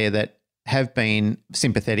people out there that have been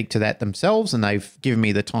sympathetic to that themselves, and they've given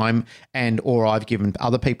me the time, and or I've given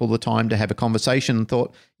other people the time to have a conversation and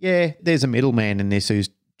thought, yeah, there's a middleman in this who's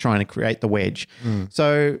trying to create the wedge.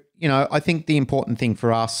 So, you know, I think the important thing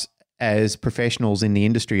for us as professionals in the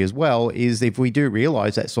industry as well is if we do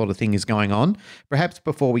realize that sort of thing is going on, perhaps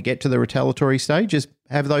before we get to the retaliatory stage, just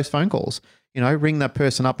have those phone calls. You know, ring that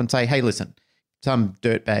person up and say, hey, listen, some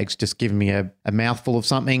dirtbag's just given me a mouthful of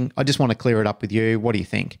something. I just want to clear it up with you. What do you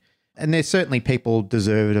think? And there's certainly people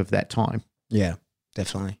deserved of that time. Yeah,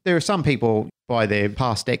 definitely. There are some people by their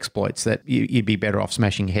past exploits that you'd be better off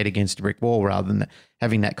smashing your head against a brick wall rather than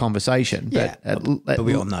having that conversation. Yeah, but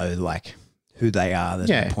we all know like who they are. There's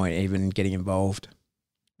no point even getting involved.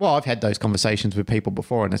 Well, I've had those conversations with people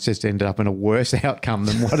before, and it's just ended up in a worse outcome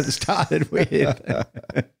than what it started with. Yeah.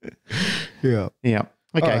 Yeah.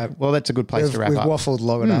 Okay. Right. Well, that's a good place to wrap up. We've waffled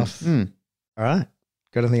long enough. All right.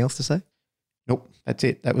 Got anything else to say? Nope. That's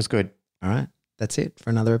it. That was good. All right. That's it for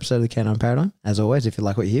another episode of the Canine Paradigm. As always, if you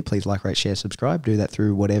like what you hear, please like, rate, share, subscribe. Do that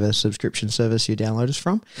through whatever subscription service you download us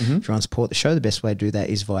from. If you want to support the show, the best way to do that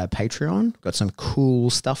is via Patreon. Got some cool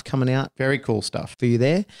stuff coming out. Very cool stuff for you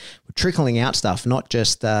there. We're trickling out stuff, not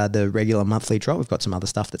just the regular monthly drop. We've got some other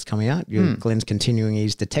stuff that's coming out. Glenn's continuing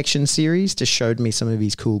his detection series. Just showed me some of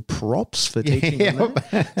his cool props for teaching on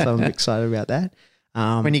that. So I'm excited about that.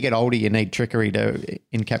 When you get older, you need trickery to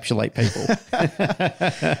encapsulate people.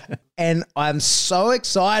 And I'm so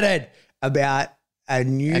excited about a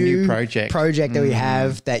new project that we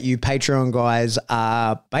have that you Patreon guys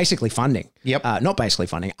are basically funding. Yep. Not basically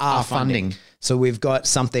funding, are funding. So we've got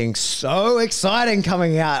something so exciting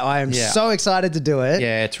coming out. I am so excited to do it.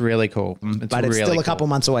 Yeah, it's really cool. But it's still a couple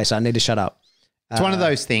months away, so I need to shut up. It's one of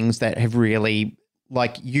those things that have really,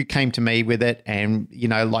 like, you came to me with it and, you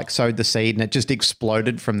know, like sowed the seed, and it just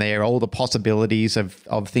exploded from there. All the possibilities of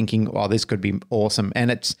thinking, oh, this could be awesome. And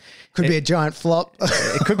could be a giant flop.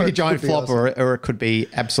 It could be a giant flop, awesome. or it could be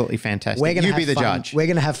absolutely fantastic. You be the judge. We're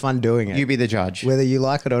going to have fun doing it. You be the judge. Whether you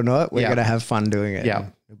like it or not, we're going to have fun doing it. Yeah.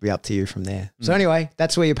 It'll be up to you from there. So anyway,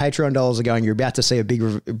 that's where your Patreon dollars are going. You're about to see a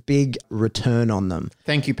big return on them.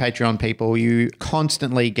 Thank you, Patreon people. You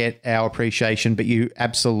constantly get our appreciation, but you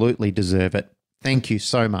absolutely deserve it. Thank you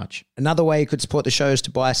so much. Another way you could support the show is to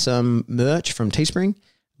buy some merch from Teespring.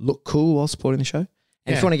 Look cool while supporting the show.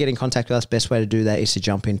 And if you want to get in contact with us, best way to do that is to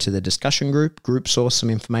jump into the discussion group source some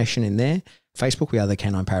information in there. Facebook, we are the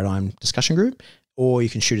Canine Paradigm discussion group, or you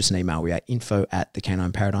can shoot us an email. We are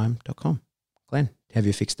info@thecanineparadigm.com. Glenn, have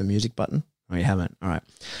you fixed the music button? Oh, you haven't. All right.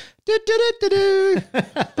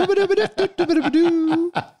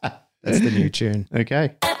 That's the new tune.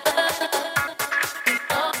 Okay.